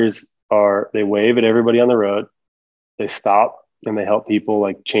riders they wave at everybody on the road, they stop and they help people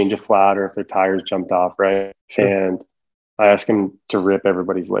like change a flat or if their tires jumped off, right? Sure. And I ask them to rip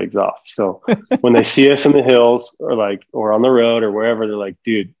everybody's legs off. So when they see us in the hills or on the road or wherever, they're like,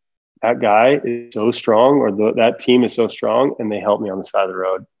 dude, that guy is so strong, or that team is so strong, and they helped me on the side of the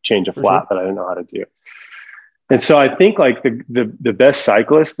road change a flat that I didn't know how to do. And so I think like the best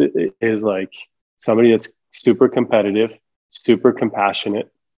cyclist is like somebody that's super competitive, super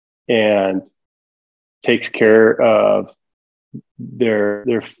compassionate, and takes care of their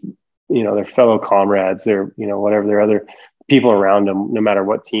fellow comrades, whatever their other people around them, no matter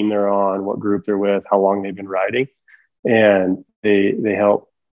what team they're on, what group they're with, how long they've been riding, and they help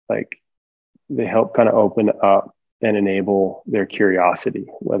kind of open up and enable their curiosity,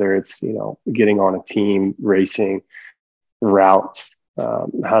 whether it's, getting on a team, racing, route,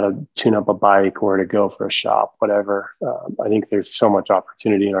 how to tune up a bike, or to go for a shop, whatever. I think there's so much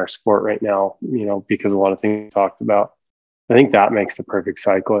opportunity in our sport right now, because a lot of things we talked about. I think that makes the perfect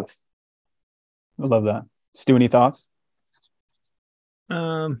cyclist. I love that. Stu, any thoughts?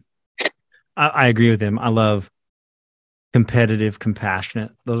 I agree with him. I love competitive,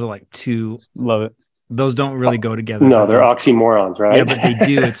 compassionate. Those are like two. Love it. Those don't really go together. No, they're oxymorons, right? Yeah, but they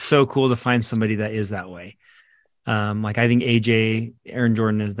do. It's so cool to find somebody that is that way. Like I think Aaron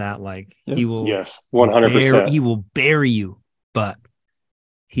Jordan is that. Like he will, yes, 100%. He will bury you, but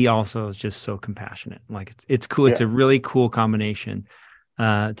he also is just so compassionate. Like it's cool. Yeah. It's a really cool combination.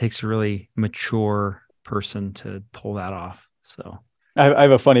 It takes a really mature person to pull that off. So I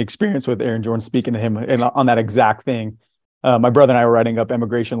have a funny experience with Aaron Jordan, speaking to him and on that exact thing. My brother and I were riding up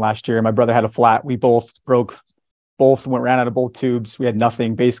Emigration last year, and my brother had a flat. We both broke ran out of both tubes. We had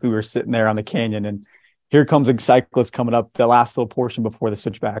nothing. Basically, we were sitting there on the canyon, and here comes a cyclist coming up the last little portion before the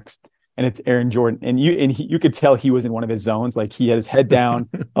switchbacks, and it's Aaron Jordan. And you could tell he was in one of his zones. Like, he had his head down,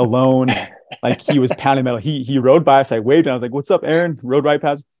 alone, like he was pounding metal. He rode by us. I waved, and I was like, "What's up, Aaron?" Rode right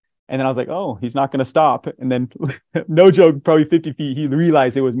past. And then I was like, "Oh, he's not going to stop." And then, no joke, probably 50 feet, he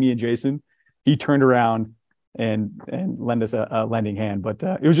realized it was me and Jason. He turned around and lend us a lending hand. But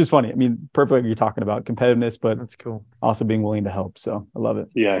it was just funny. I mean, perfectly what you're talking about, competitiveness, but That's cool. Also being willing to help. So I love it.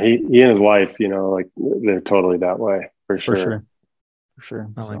 Yeah, he and his wife, like they're totally that way for sure. For sure.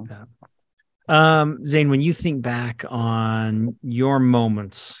 I like that. Zane, when you think back on your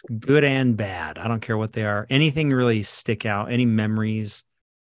moments, good and bad, I don't care what they are, anything really stick out? Any memories,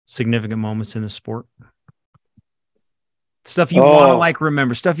 significant moments in the sport? Stuff you want to like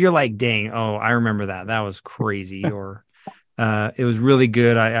remember, stuff you're like, dang, I remember that. That was crazy. Or it was really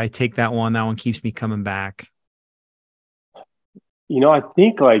good. I take that one. That one keeps me coming back. I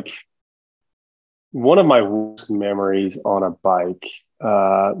think like one of my worst memories on a bike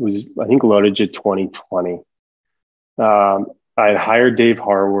was, I think, Lodija 2020. I had hired Dave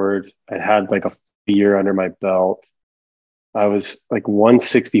Harward. I had like a year under my belt. I was like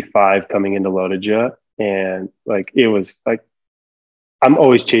 165 coming into Lodija, and like it was like I'm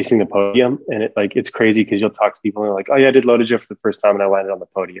always chasing the podium, and it's crazy because you'll talk to people and they're like, "Oh yeah, I did Lodija for the first time and I landed on the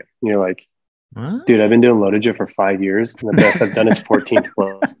podium." And you're like, what? "Dude, I've been doing Lodija for 5 years, and the best I've done is 14th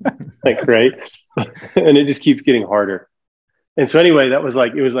plus." Like, right? And it just keeps getting harder. And so anyway, it was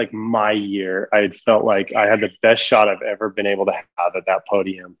like my year. I had felt like I had the best shot I've ever been able to have at that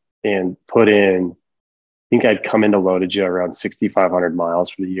podium, and put in, I think I'd come into Lodija around 6,500 miles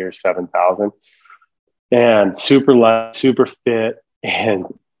for the year, 7,000, and super light, super fit. And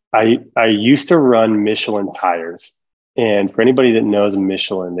I used to run Michelin tires. And for anybody that knows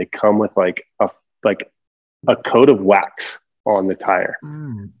Michelin, they come with like a coat of wax on the tire.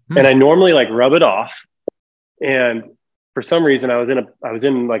 Mm-hmm. And I normally like rub it off. And for some reason I was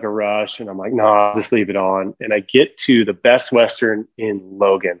in like a rush, and I'm like, no, I'll just leave it on. And I get to the Best Western in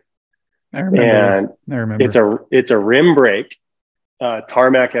Logan. I remember. It's a rim brake,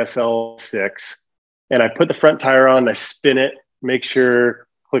 Tarmac SL6. And I put the front tire on, and I spin it, make sure,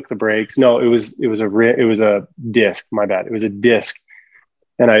 click the brakes. No, it was a disc. My bad. It was a disc.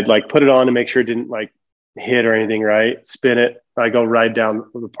 And I'd like put it on to make sure it didn't like hit or anything, right? Spin it. I go ride down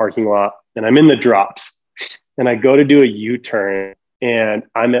the parking lot, and I'm in the drops, and I go to do a U-turn, and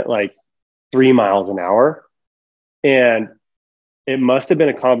I'm at like 3 miles an hour. And it must have been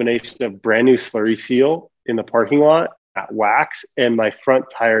a combination of brand new slurry seal in the parking lot, at wax, and my front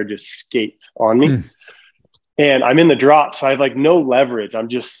tire just skates on me. And I'm in the drop, so I have like no leverage. I'm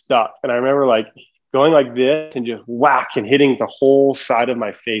just stuck. And I remember like going like this and just whack and hitting the whole side of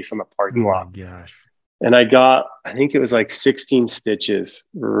my face on the parking lot. Oh my gosh. And I think it was like 16 stitches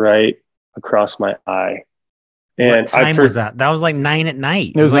right across my eye. And what time was that? That was like 9 at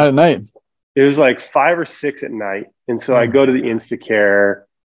night. It was 9 at night. It was like 5 or 6 at night. And so I go to the Instacare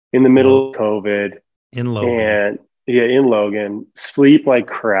in the middle of COVID. In Logan. And in Logan, sleep like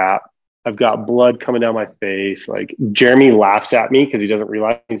crap. I've got blood coming down my face. Like, Jeremy laughs at me because he doesn't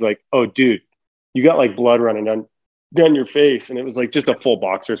realize. He's like, "Oh, dude, you got like blood running down your face." And it was like just a full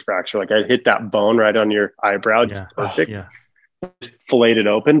boxer's fracture. Like, I hit that bone right on your eyebrow. Just perfect. Just filleted it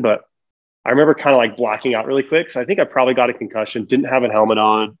open. But I remember kind of like blacking out really quick. So I think I probably got a concussion, didn't have a helmet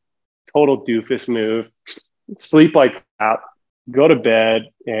on, total doofus move, sleep like crap, go to bed.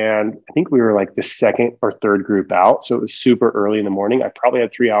 And I think we were like the second or third group out. So it was super early in the morning. I probably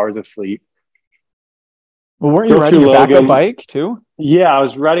had 3 hours of sleep. Well, weren't you riding your backup bike too? Yeah, I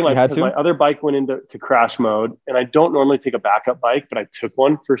was riding my other bike went into crash mode. And I don't normally take a backup bike, but I took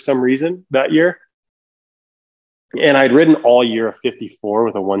one for some reason that year. And I'd ridden all year a 54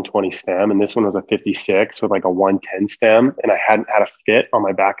 with a 120 stem. And this one was a 56 with like a 110 stem. And I hadn't had a fit on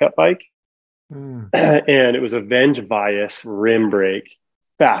my backup bike. And it was a Venge Vias rim brake,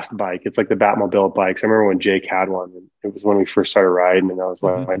 fast bike. It's like the Batmobile bikes. I remember when Jake had one, and it was when we first started riding, and I was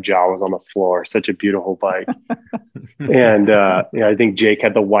like, my jaw was on the floor. Such a beautiful bike. And I think Jake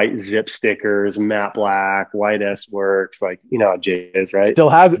had the white zip stickers, matte black, white S Works. Like, you know how Jake is, right? Still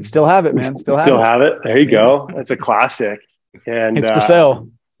have it, man. Still have it. There you go. That's a classic. And it's for sale.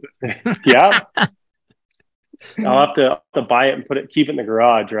 Yeah. I'll have to buy it and keep it in the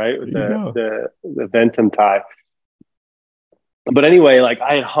garage, right? With the Ventum tie. But anyway, like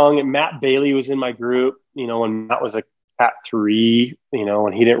I had hung, and Matt Bailey was in my group, when Matt was a Cat 3,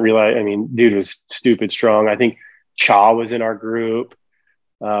 when he didn't realize, dude was stupid strong. I think Cha was in our group.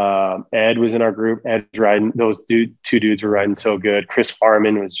 Ed was in our group. Ed's riding, those two dudes were riding so good. Chris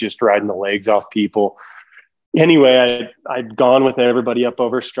Farman was just riding the legs off people. anyway, I'd gone with everybody up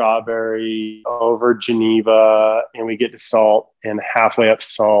over Strawberry, over Geneva, and we get to Salt, and halfway up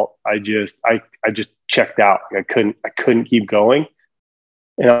Salt, I just checked out. I couldn't keep going.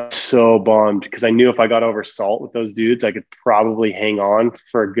 And I was so bummed because I knew if I got over Salt with those dudes, I could probably hang on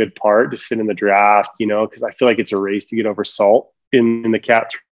for a good part to sit in the draft, because I feel like it's a race to get over Salt in the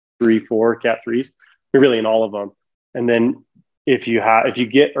Cat 3, 4, Cat 3s, really in all of them. And then if you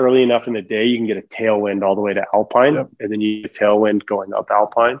get early enough in the day, you can get a tailwind all the way to Alpine, yep. And then you get a tailwind going up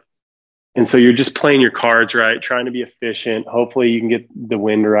Alpine. And so you're just playing your cards right, trying to be efficient. Hopefully you can get the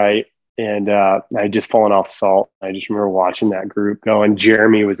wind right. And I just fallen off Salt. I just remember watching that group go, and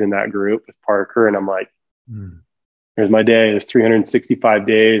Jeremy was in that group with Parker. And I'm like, Here's my day. There's 365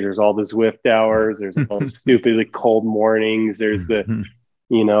 days. There's all the Zwift hours. There's all the stupidly cold mornings. There's the,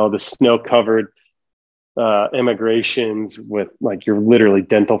 the snow covered immigrations with like you're literally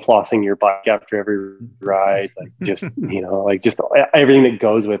dental flossing your bike after every ride, like just just everything that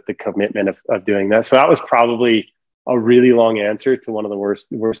goes with the commitment of doing that. So that was probably a really long answer to one of the worst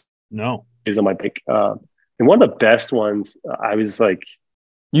days on my bike. And one of the best ones, I was like,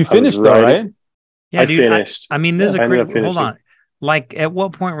 you finished though, right? Yeah, dude. Finished. I mean, this is a great. Hold on. Like, at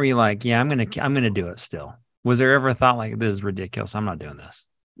what point were you like, yeah, I'm gonna do it still? Was there ever a thought like, this is ridiculous, I'm not doing this?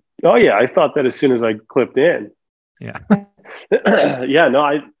 Oh yeah, I thought that as soon as I clipped in. Yeah. Yeah, no,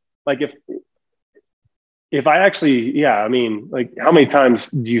 I like if I actually, I mean, like how many times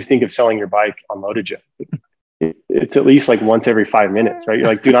do you think of selling your bike on Lotajet? It's at least like once every 5 minutes, right? You're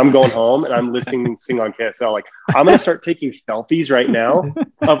like, dude, I'm going home and I'm listening on KSL. Like, I'm going to start taking selfies right now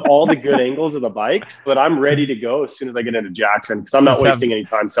of all the good angles of the bike, but I'm ready to go as soon as I get into Jackson because I'm not wasting any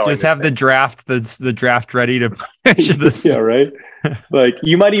time selling. Just have the draft ready to push this. Yeah, right. Like,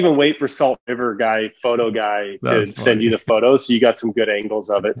 you might even wait for Salt River photo guy to send you the photos, so you got some good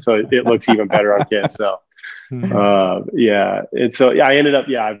angles of it, so it looks even better on KSL. And so I ended up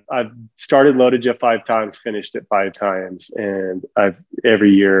I've started Lotajet 5 times, finished it 5 times, and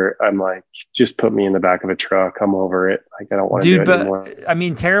every year I'm like, just put me in the back of a truck, I'm over it, like I don't want to do it anymore. I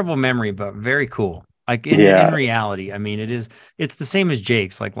mean, terrible memory, but very cool. Like in reality, I mean, it's the same as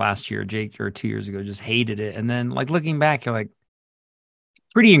Jake's. Like last year, Jake, or 2 years ago, just hated it, and then like looking back, you're like,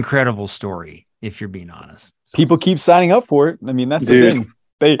 pretty incredible story if you're being honest. So. People keep signing up for it. I mean, that's the thing.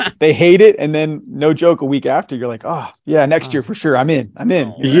 They hate it, and then no joke, a week after, you're like, oh yeah, next year for sure, I'm in.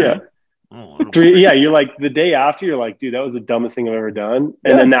 You're like, the day after, you're like, dude, that was the dumbest thing I've ever done.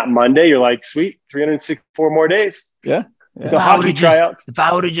 And then that Monday, you're like, sweet, 364 more days. So hockey tryouts. If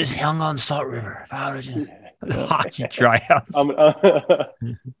I would have just hung on Salt River, if I would have just hockey tryouts. I'm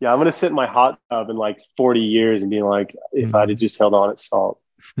gonna sit in my hot tub in like 40 years and be like, if I'd have just held on at Salt.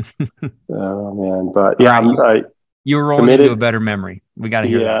 Oh man, but you were rolling into a better memory. We got to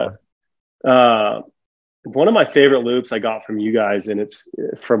hear that one. One of my favorite loops I got from you guys, and it's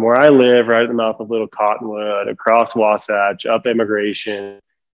from where I live, right at the mouth of Little Cottonwood, across Wasatch, up Immigration,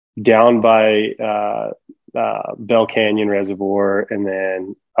 down by Bell Canyon Reservoir, and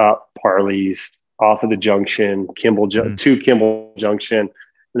then up Parley's, off of the junction, to Kimball Junction, and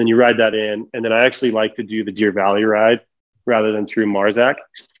then you ride that in. And then I actually like to do the Deer Valley ride rather than through Marzac.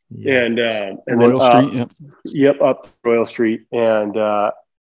 And Royal Street, yep, up Royal Street, and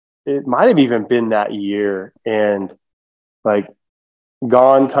it might have even been that year, and like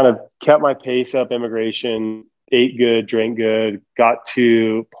kind of kept my pace up Immigration, ate good, drank good, got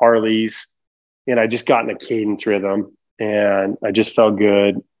to Parley's, and I just got in a cadence rhythm, and I just felt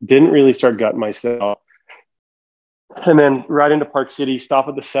good. Didn't really start gutting myself, and then right into Park City, stop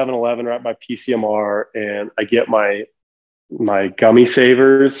at the 7-Eleven right by PCMR, and I get my gummy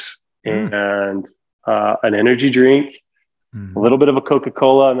savers and an energy drink, a little bit of a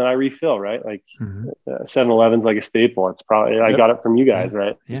Coca-Cola, and then I refill, right? Like 7-Eleven's like a staple. It's probably, I got it from you guys,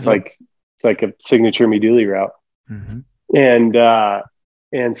 right? Yeah. It's like a signature Me Dooley route. And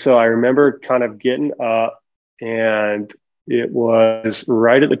so I remember kind of getting up, and it was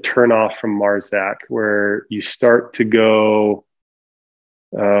right at the turnoff from Marzac where you start to go,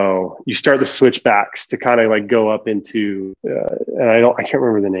 you start the switchbacks to kind of like go up into, and I can't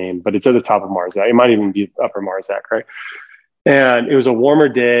remember the name, but it's at the top of Marzac. It might even be upper Marzac, right? And it was a warmer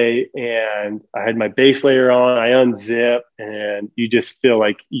day, and I had my base layer on. I unzip, and you just feel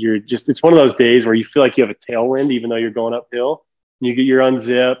like it's one of those days where you feel like you have a tailwind, even though you're going uphill. You get your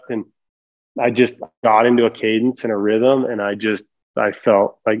unzipped, and I just got into a cadence and a rhythm, and I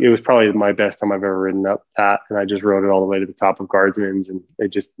felt like it was probably my best time I've ever ridden up that. And I just rode it all the way to the top of Guardsman's, and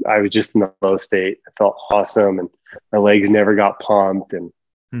I was just in the low state. I felt awesome, and my legs never got pumped. And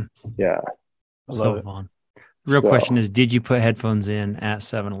I love it. Fun. Real question is, did you put headphones in at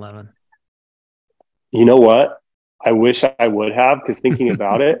 7-Eleven? You know what? I wish I would have, because thinking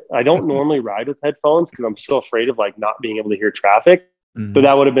about it, I don't normally ride with headphones because I'm so afraid of like not being able to hear traffic. But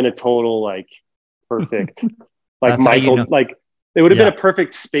that would have been a total like perfect, like That's how you Michael, know. like it would have Yeah. been a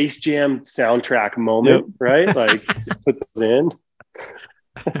perfect Space Jam soundtrack moment, right? Like just put those in.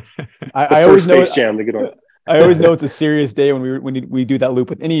 I always know Space Jam, the good one. I always know it's a serious day when we do that loop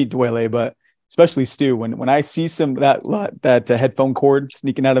with any Dwele, but especially Stu. When I see some that headphone cord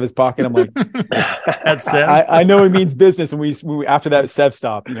sneaking out of his pocket, I'm like, That's Sev. I know it means business. And we after that Sev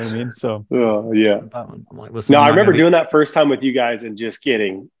stop, you know what I mean? So yeah. I'm like, listen, No, I'm I not remember gonna doing that first time with you guys and just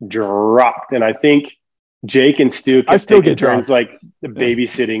getting dropped. And I think Jake and Stu I kept still taking get turns dropped. like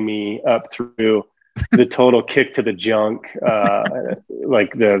babysitting me up through the total kick to the junk,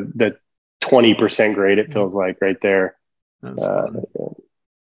 like the 20% grade it feels like right there. That's fun.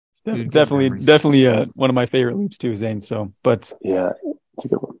 It's Good definitely memories. one of my favorite loops too, Zane. So, but Yeah, it's a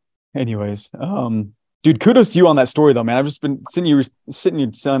good one. anyways, dude, kudos to you on that story though, man. I've just been sitting you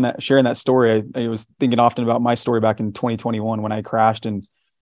sharing that story. I was thinking often about my story back in 2021 when I crashed and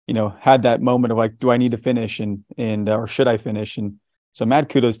had that moment of like, do I need to finish and or should I finish? And so mad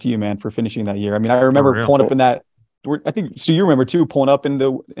kudos to you, man, for finishing that year. I mean, I remember pulling up in that. I think so. You remember too, pulling up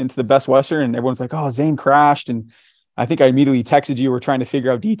into the Best Western, and everyone's like, "Oh, Zane crashed," and I think I immediately texted you. We're trying to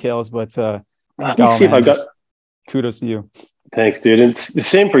figure out details, but let me see if I got. Kudos to you. Thanks, dude. And it's the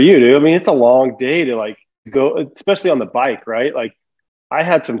same for you, dude. I mean, it's a long day to like go, especially on the bike, right? Like, I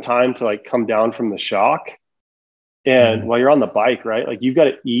had some time to like come down from the shock. And while you're on the bike, right, like you got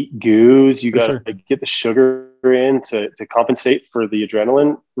to eat goos, you got to like, get the sugar in to compensate for the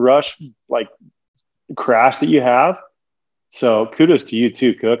adrenaline rush, like crash that you have. So kudos to you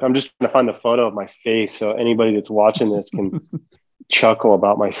too, Cook. I'm just trying to find the photo of my face so anybody that's watching this can chuckle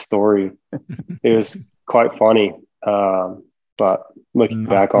about my story. It was quite funny, but looking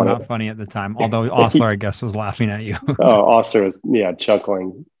back on it, not funny at the time. Although Osler, I guess, was laughing at you. Osler was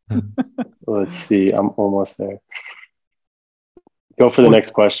chuckling. Let's see, I'm almost there. Go for the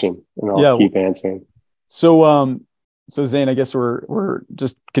next question, and I'll keep answering. So, Zane, I guess we're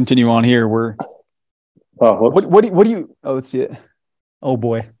just continue on here. What do you? Oh, let's see it. Oh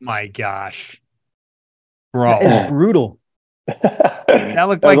boy, my gosh, bro, that is brutal. That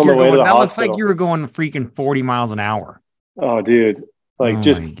looked like you're going. That looks like you were going freaking 40 miles an hour. Oh, dude, like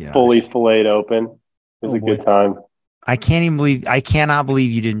just fully filleted open. It was a good time. I cannot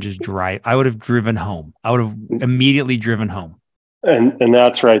believe you didn't just drive. I would have driven home. I would have immediately driven home. And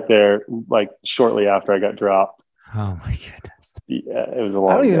that's right there, like shortly after I got dropped. Oh my goodness. Yeah, it was a long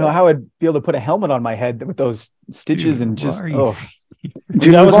I don't even know how I'd be able to put a helmet on my head with those stitches. Dude, and just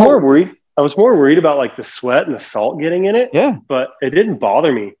dude, I was more worried. I was more worried about like the sweat and the salt getting in it. Yeah. But it didn't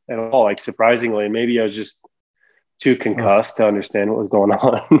bother me at all, like surprisingly. Maybe I was just too concussed to understand what was going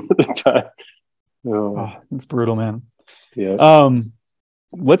on at the time. Oh, it's brutal, man. Yeah.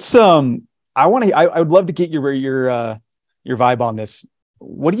 Let's I would love to get your vibe on this.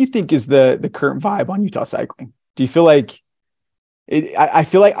 What do you think is the current vibe on Utah cycling? Do you feel like it? I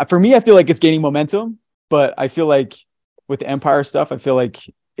feel like for me, I feel like it's gaining momentum, but I feel like with the Empire stuff, I feel like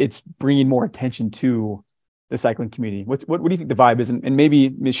it's bringing more attention to the cycling community. What do you think the vibe is, and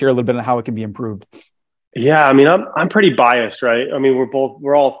maybe share a little bit on how it can be improved? Yeah, I mean, I'm pretty biased, right? I mean,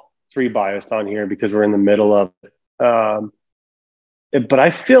 we're all three biased on here because we're in the middle of it. But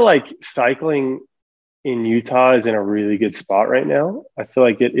I feel like cycling in Utah is in a really good spot right now. I feel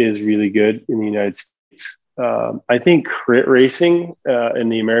like it is really good in the United States. I think crit racing in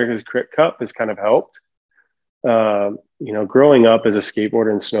the America's Crit Cup has kind of helped. Growing up as a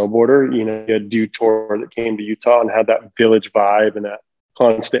skateboarder and snowboarder, you had Dew Tour that came to Utah and had that village vibe and that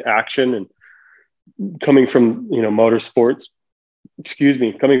constant action. And coming from motorsports,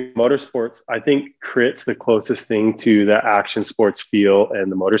 I think crit's the closest thing to that action sports feel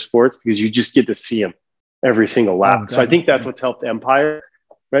and the motorsports because you just get to see them every single lap. So I think that's what's helped Empire,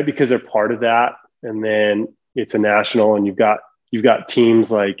 right? Because they're part of that. And then it's a national, and you've got teams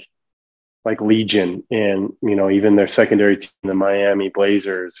like Legion and, even their secondary team, the Miami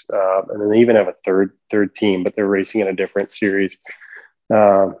Blazers. And then they even have a third team, but they're racing in a different series.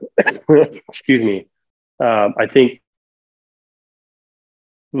 Excuse me. I think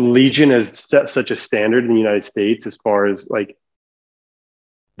Legion has set such a standard in the United States as far as like,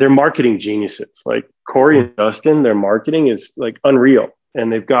 they're marketing geniuses. Like Corey and Dustin, their marketing is like unreal.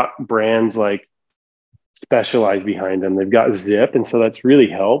 And they've got brands like Specialized behind them. They've got Zip. And so that's really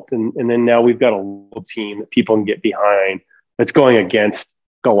helped. And then now we've got a little team that people can get behind that's going against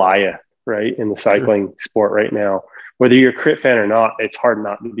Goliath, right? In the cycling sport right now. Whether you're a crit fan or not, it's hard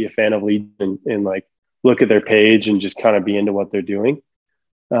not to be a fan of Legion and like look at their page and just kind of be into what they're doing.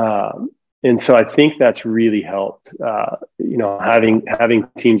 And so I think that's really helped, having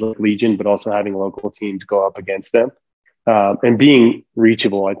teams like Legion, but also having local teams go up against them, and being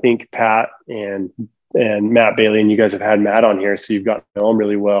reachable. I think Pat and Matt Bailey, and you guys have had Matt on here, so you've got to know him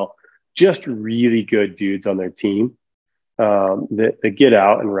really well. Just really good dudes on their team, that get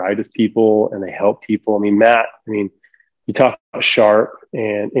out and ride with people and they help people. I mean, Matt, you talk about Sharp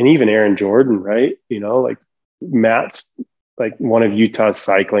and even Aaron Jordan, right? Like Matt's like one of Utah's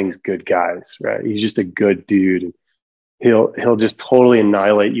cycling's good guys, right? He's just a good dude. And he'll just totally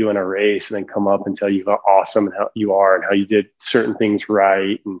annihilate you in a race and then come up and tell you how awesome and how you are and how you did certain things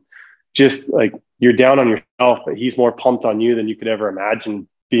right. And just like you're down on yourself, but he's more pumped on you than you could ever imagine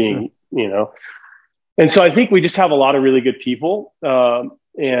being, And so I think we just have a lot of really good people.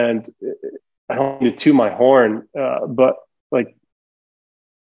 And I don't need to toot my horn, but like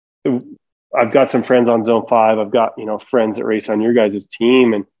I've got some friends on Zone 5. I've got, friends that race on your guys'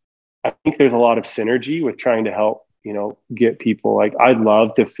 team. And I think there's a lot of synergy with trying to help, get people. Like I'd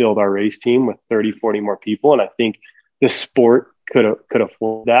love to fill our race team with 30, 40 more people. And I think the sport could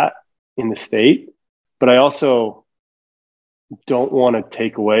afford that in the state. But I also don't want to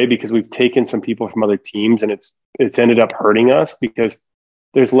take away, because we've taken some people from other teams and it's ended up hurting us because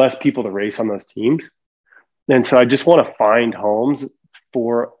there's less people to race on those teams. And so I just want to find homes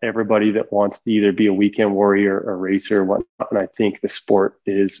for everybody that wants to either be a weekend warrior, a racer, or whatnot. And I think the sport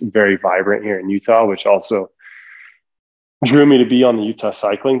is very vibrant here in Utah, which also drew me to be on the Utah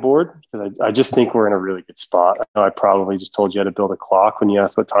Cycling Board, because I just think we're in a really good spot. I know I probably just told you how to build a clock when you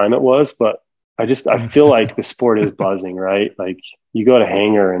asked what time it was, but I feel like the sport is buzzing, right? Like you go to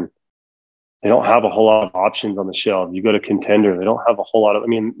Hanger and they don't have a whole lot of options on the shelf. You go to Contender, they don't have a whole lot of,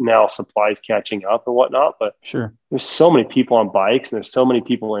 now supplies catching up and whatnot, but sure, there's so many people on bikes and there's so many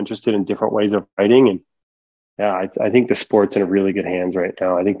people interested in different ways of riding. And yeah, I think the sport's in really good hands right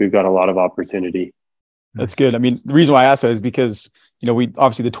now. I think we've got a lot of opportunity. That's good. The reason why I asked that is because, we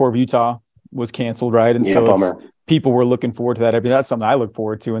obviously the Tour of Utah was canceled, right? And so people were looking forward to that. That's something I look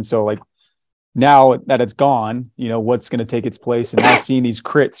forward to. And so like now that it's gone, what's going to take its place, and now seeing these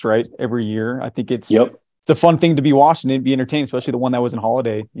crits, right, every year, I think it's a fun thing to be watching and be entertained, especially the one that was in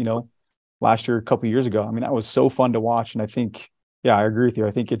Holiday, last year, a couple of years ago. That was so fun to watch. And I think, I agree with you.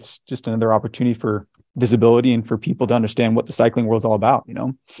 I think it's just another opportunity for visibility and for people to understand what the cycling world's all about,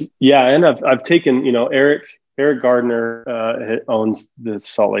 Yeah. And I've taken, Eric Gardner owns the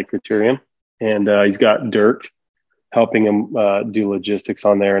Salt Lake Criterium, and he's got Dirk helping him do logistics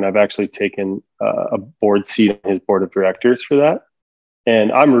on there. And I've actually taken a board seat on his board of directors for that.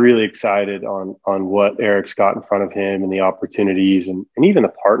 And I'm really excited on what Eric's got in front of him and the opportunities and even the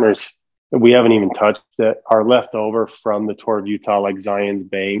partners that we haven't even touched that are left over from the Tour of Utah, like Zion's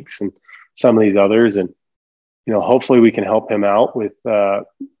Banks and some of these others. And, hopefully we can help him out with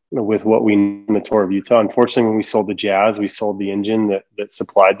what we need in the Tour of Utah. Unfortunately, when we sold the Jazz, we sold the engine that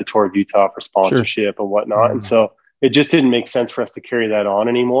supplied the Tour of Utah for sponsorship and whatnot. Mm-hmm. And so it just didn't make sense for us to carry that on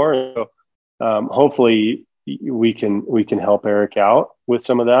anymore. So hopefully we can help Eric out with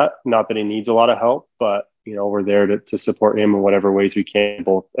some of that. Not that he needs a lot of help, but we're there to support him in whatever ways we can,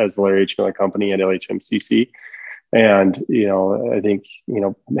 both as the Larry H. Miller Company and LHMCC. And I think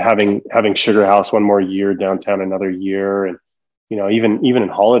having Sugar House one more year, downtown another year, and even in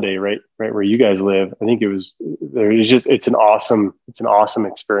Holiday, right where you guys live, I think it's an awesome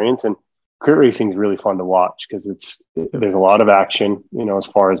experience. And crit racing is really fun to watch because there's a lot of action, as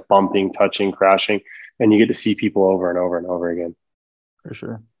far as bumping, touching, crashing, and you get to see people over and over and over again. For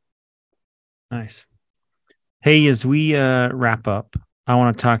sure. Nice. Hey, as we wrap up, I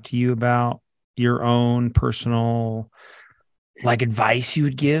want to talk to you about your own personal advice you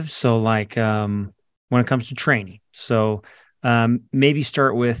would give. So when it comes to training. So maybe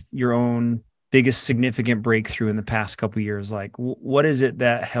start with your own biggest significant breakthrough in the past couple of years. What is it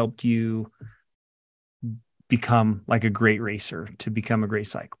that helped you become a great racer, to become a great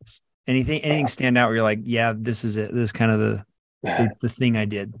cyclist? Anything stand out where you're like, yeah, this is it. This is kind of the thing I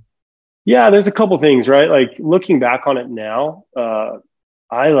did. Yeah, there's a couple things, right? Looking back on it now,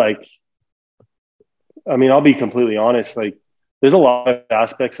 I'll be completely honest. There's a lot of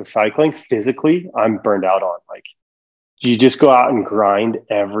aspects of cycling physically I'm burned out on. You just go out and grind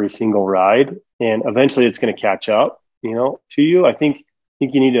every single ride, and eventually it's going to catch up, to you. I think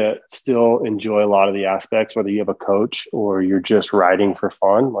you need to still enjoy a lot of the aspects, whether you have a coach or you're just riding for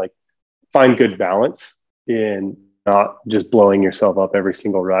fun. Find good balance in not just blowing yourself up every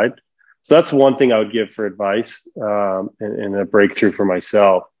single ride. So that's one thing I would give for advice, and a breakthrough for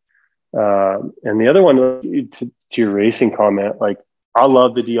myself. And the other one, to your racing comment, I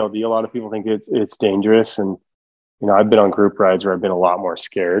love the DLD. A lot of people think it's dangerous, and I've been on group rides where I've been a lot more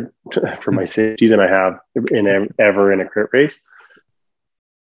scared for my safety than I have ever in a crit race.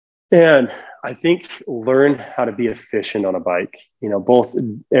 And I think learn how to be efficient on a bike, both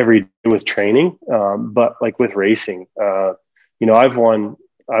every day with training, but like with racing, I've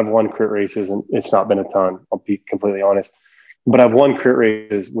won crit races, and it's not been a ton. I'll be completely honest, but I've won crit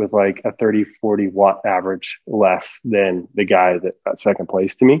races with like a 30-40 watt average less than the guy that got second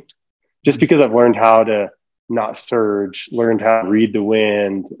place to me, just because I've learned how to not surge, learned how to read the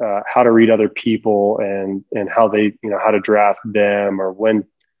wind, how to read other people, and how they, how to draft them, or when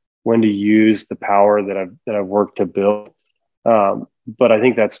to use the power that I've worked to build. But I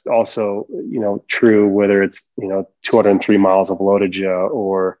think that's also, true, whether it's, 203 miles of Lodija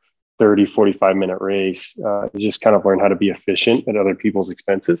or 45 minute race. You just kind of learn how to be efficient at other people's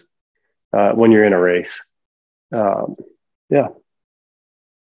expenses when you're in a race. Yeah.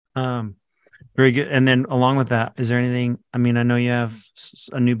 Very good. And then along with that, is there anything, I mean, I know you have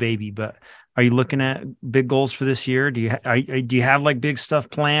a new baby, but are you looking at big goals for this year? Do you have like big stuff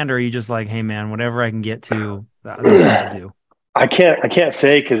planned, or are you just like, hey man, whatever I can get to, that's what I'll do? I can't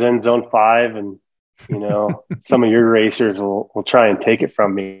say, because then Zone 5 and some of your racers will try and take it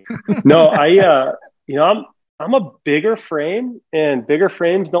from me. No, I'm a bigger frame, and bigger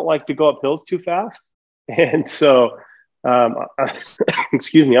frames don't like to go up hills too fast. And so,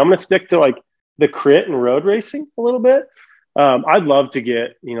 excuse me, I'm going to stick to like the crit and road racing a little bit. I'd love to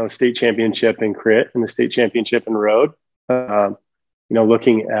get, state championship in crit and the state championship in road.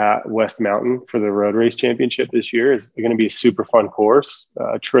 Looking at West Mountain for the road race championship this year is going to be a super fun course.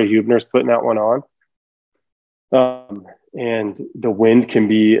 Troy Huebner's putting that one on. And the wind can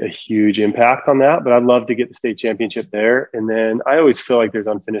be a huge impact on that, but I'd love to get the state championship there. And then I always feel like there's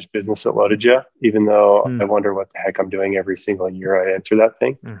unfinished business at Lodija, even though I wonder what the heck I'm doing every single year I enter that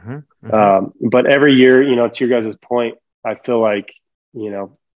thing. But every year, to your guys' point, I feel like,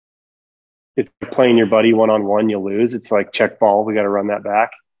 if you're playing your buddy one-on-one, you lose. It's like check ball. We got to run that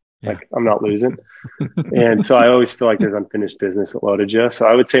back. Yeah. Like I'm not losing. And so I always feel like there's unfinished business at Lodija. So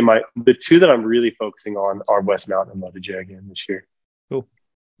I would say the two that I'm really focusing on are West Mountain and Lodija again this year. Cool.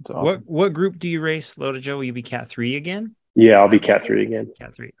 That's awesome. What group do you race, Lodija? Will you be Cat 3 again? Yeah, I'll be Cat 3 again.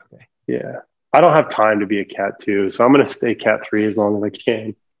 Cat 3. Okay. Yeah. I don't have time to be a Cat 2, so I'm going to stay Cat 3 as long as I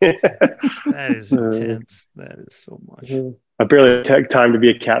can. That is intense. That is so much. I barely take time to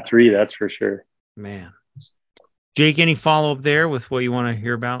be a Cat 3, that's for sure. Man. Jake, any follow-up there with what you want to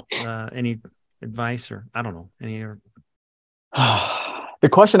hear about? Any advice, or I don't know, any other? The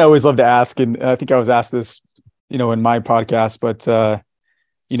question I always love to ask, and I think I was asked this, in my podcast, but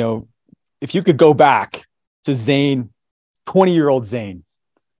if you could go back to Zane, 20-year-old Zane,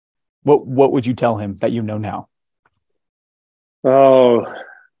 what would you tell him that you know now? Oh,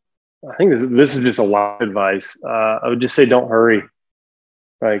 I think this is just a lot of advice. I would just say, don't hurry.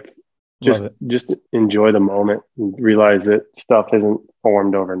 Like, just enjoy the moment and realize that stuff isn't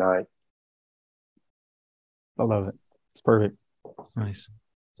formed overnight. I love it. It's perfect. Nice.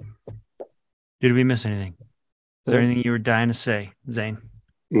 Did we miss anything? Is there anything you were dying to say, Zane?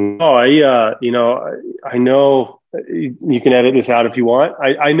 Oh, I know you can edit this out if you want.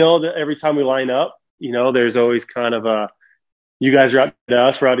 I know that every time we line up, there's always kind of you guys are out to get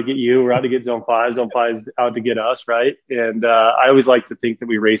us, we're out to get you, we're out to get Zone 5, Zone 5 is out to get us, right? And I always like to think that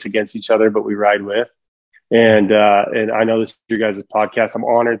we race against each other, but we ride with. And I know this is your guys' podcast. I'm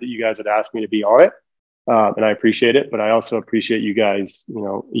honored that you guys would ask me to be on it, and I appreciate it. But I also appreciate you guys,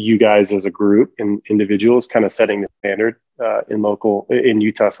 you guys as a group and individuals kind of setting the standard in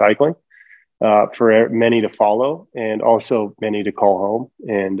Utah cycling for many to follow, and also many to call home.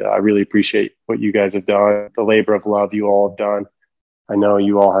 And I really appreciate what you guys have done, the labor of love you all have done. I know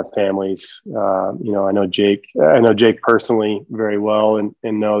you all have families. I know Jake personally very well,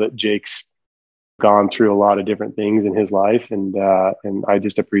 and know that Jake's gone through a lot of different things in his life. And I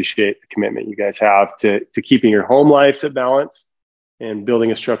just appreciate the commitment you guys have to keeping your home lives at balance and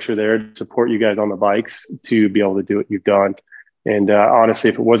building a structure there to support you guys on the bikes to be able to do what you've done. And honestly,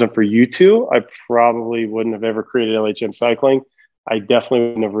 if it wasn't for you two, I probably wouldn't have ever created LHM Cycling. I definitely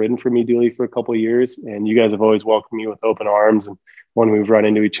wouldn't have ridden for me Dooley for a couple of years. And you guys have always welcomed me with open arms. And when we've run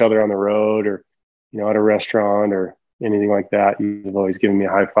into each other on the road, or, at a restaurant or anything like that, you've always given me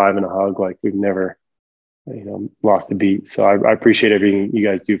a high five and a hug. Like we've never, lost a beat. So I appreciate everything you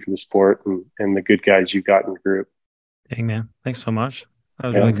guys do for the sport and the good guys you've got in the group. Dang, man. Thanks so much. That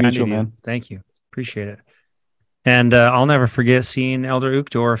was really kind of you, man. Thank you. Appreciate it. And I'll never forget seeing Elder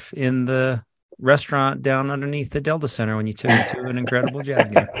Uchtdorf in the restaurant down underneath the Delta Center when you took me to an incredible jazz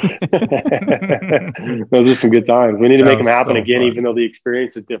game. Those are some good times. We need to make them happen again, even though the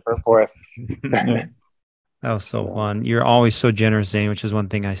experience is different for us. That was so fun. You're always so generous, Zane, which is one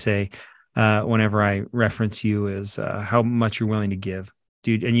thing I say whenever I reference you is how much you're willing to give,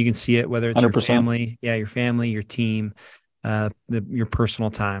 dude. And you can see it, whether it's 100%. your family, your family, your team, your personal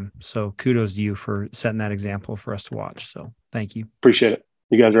time. So kudos to you for setting that example for us to watch. So thank you. Appreciate it.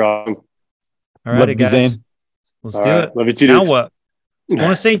 You guys are awesome. All right, guys. Zane. Let's do it. Love you too, Now dudes. what? Going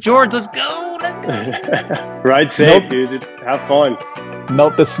to St. George. Let's go. Let's go. Ride safe, dude. Just have fun.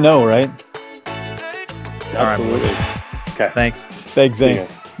 Melt the snow, right? Absolutely. All right, okay. Thanks. Thanks, Zane.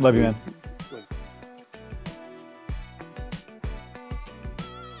 Love you, man.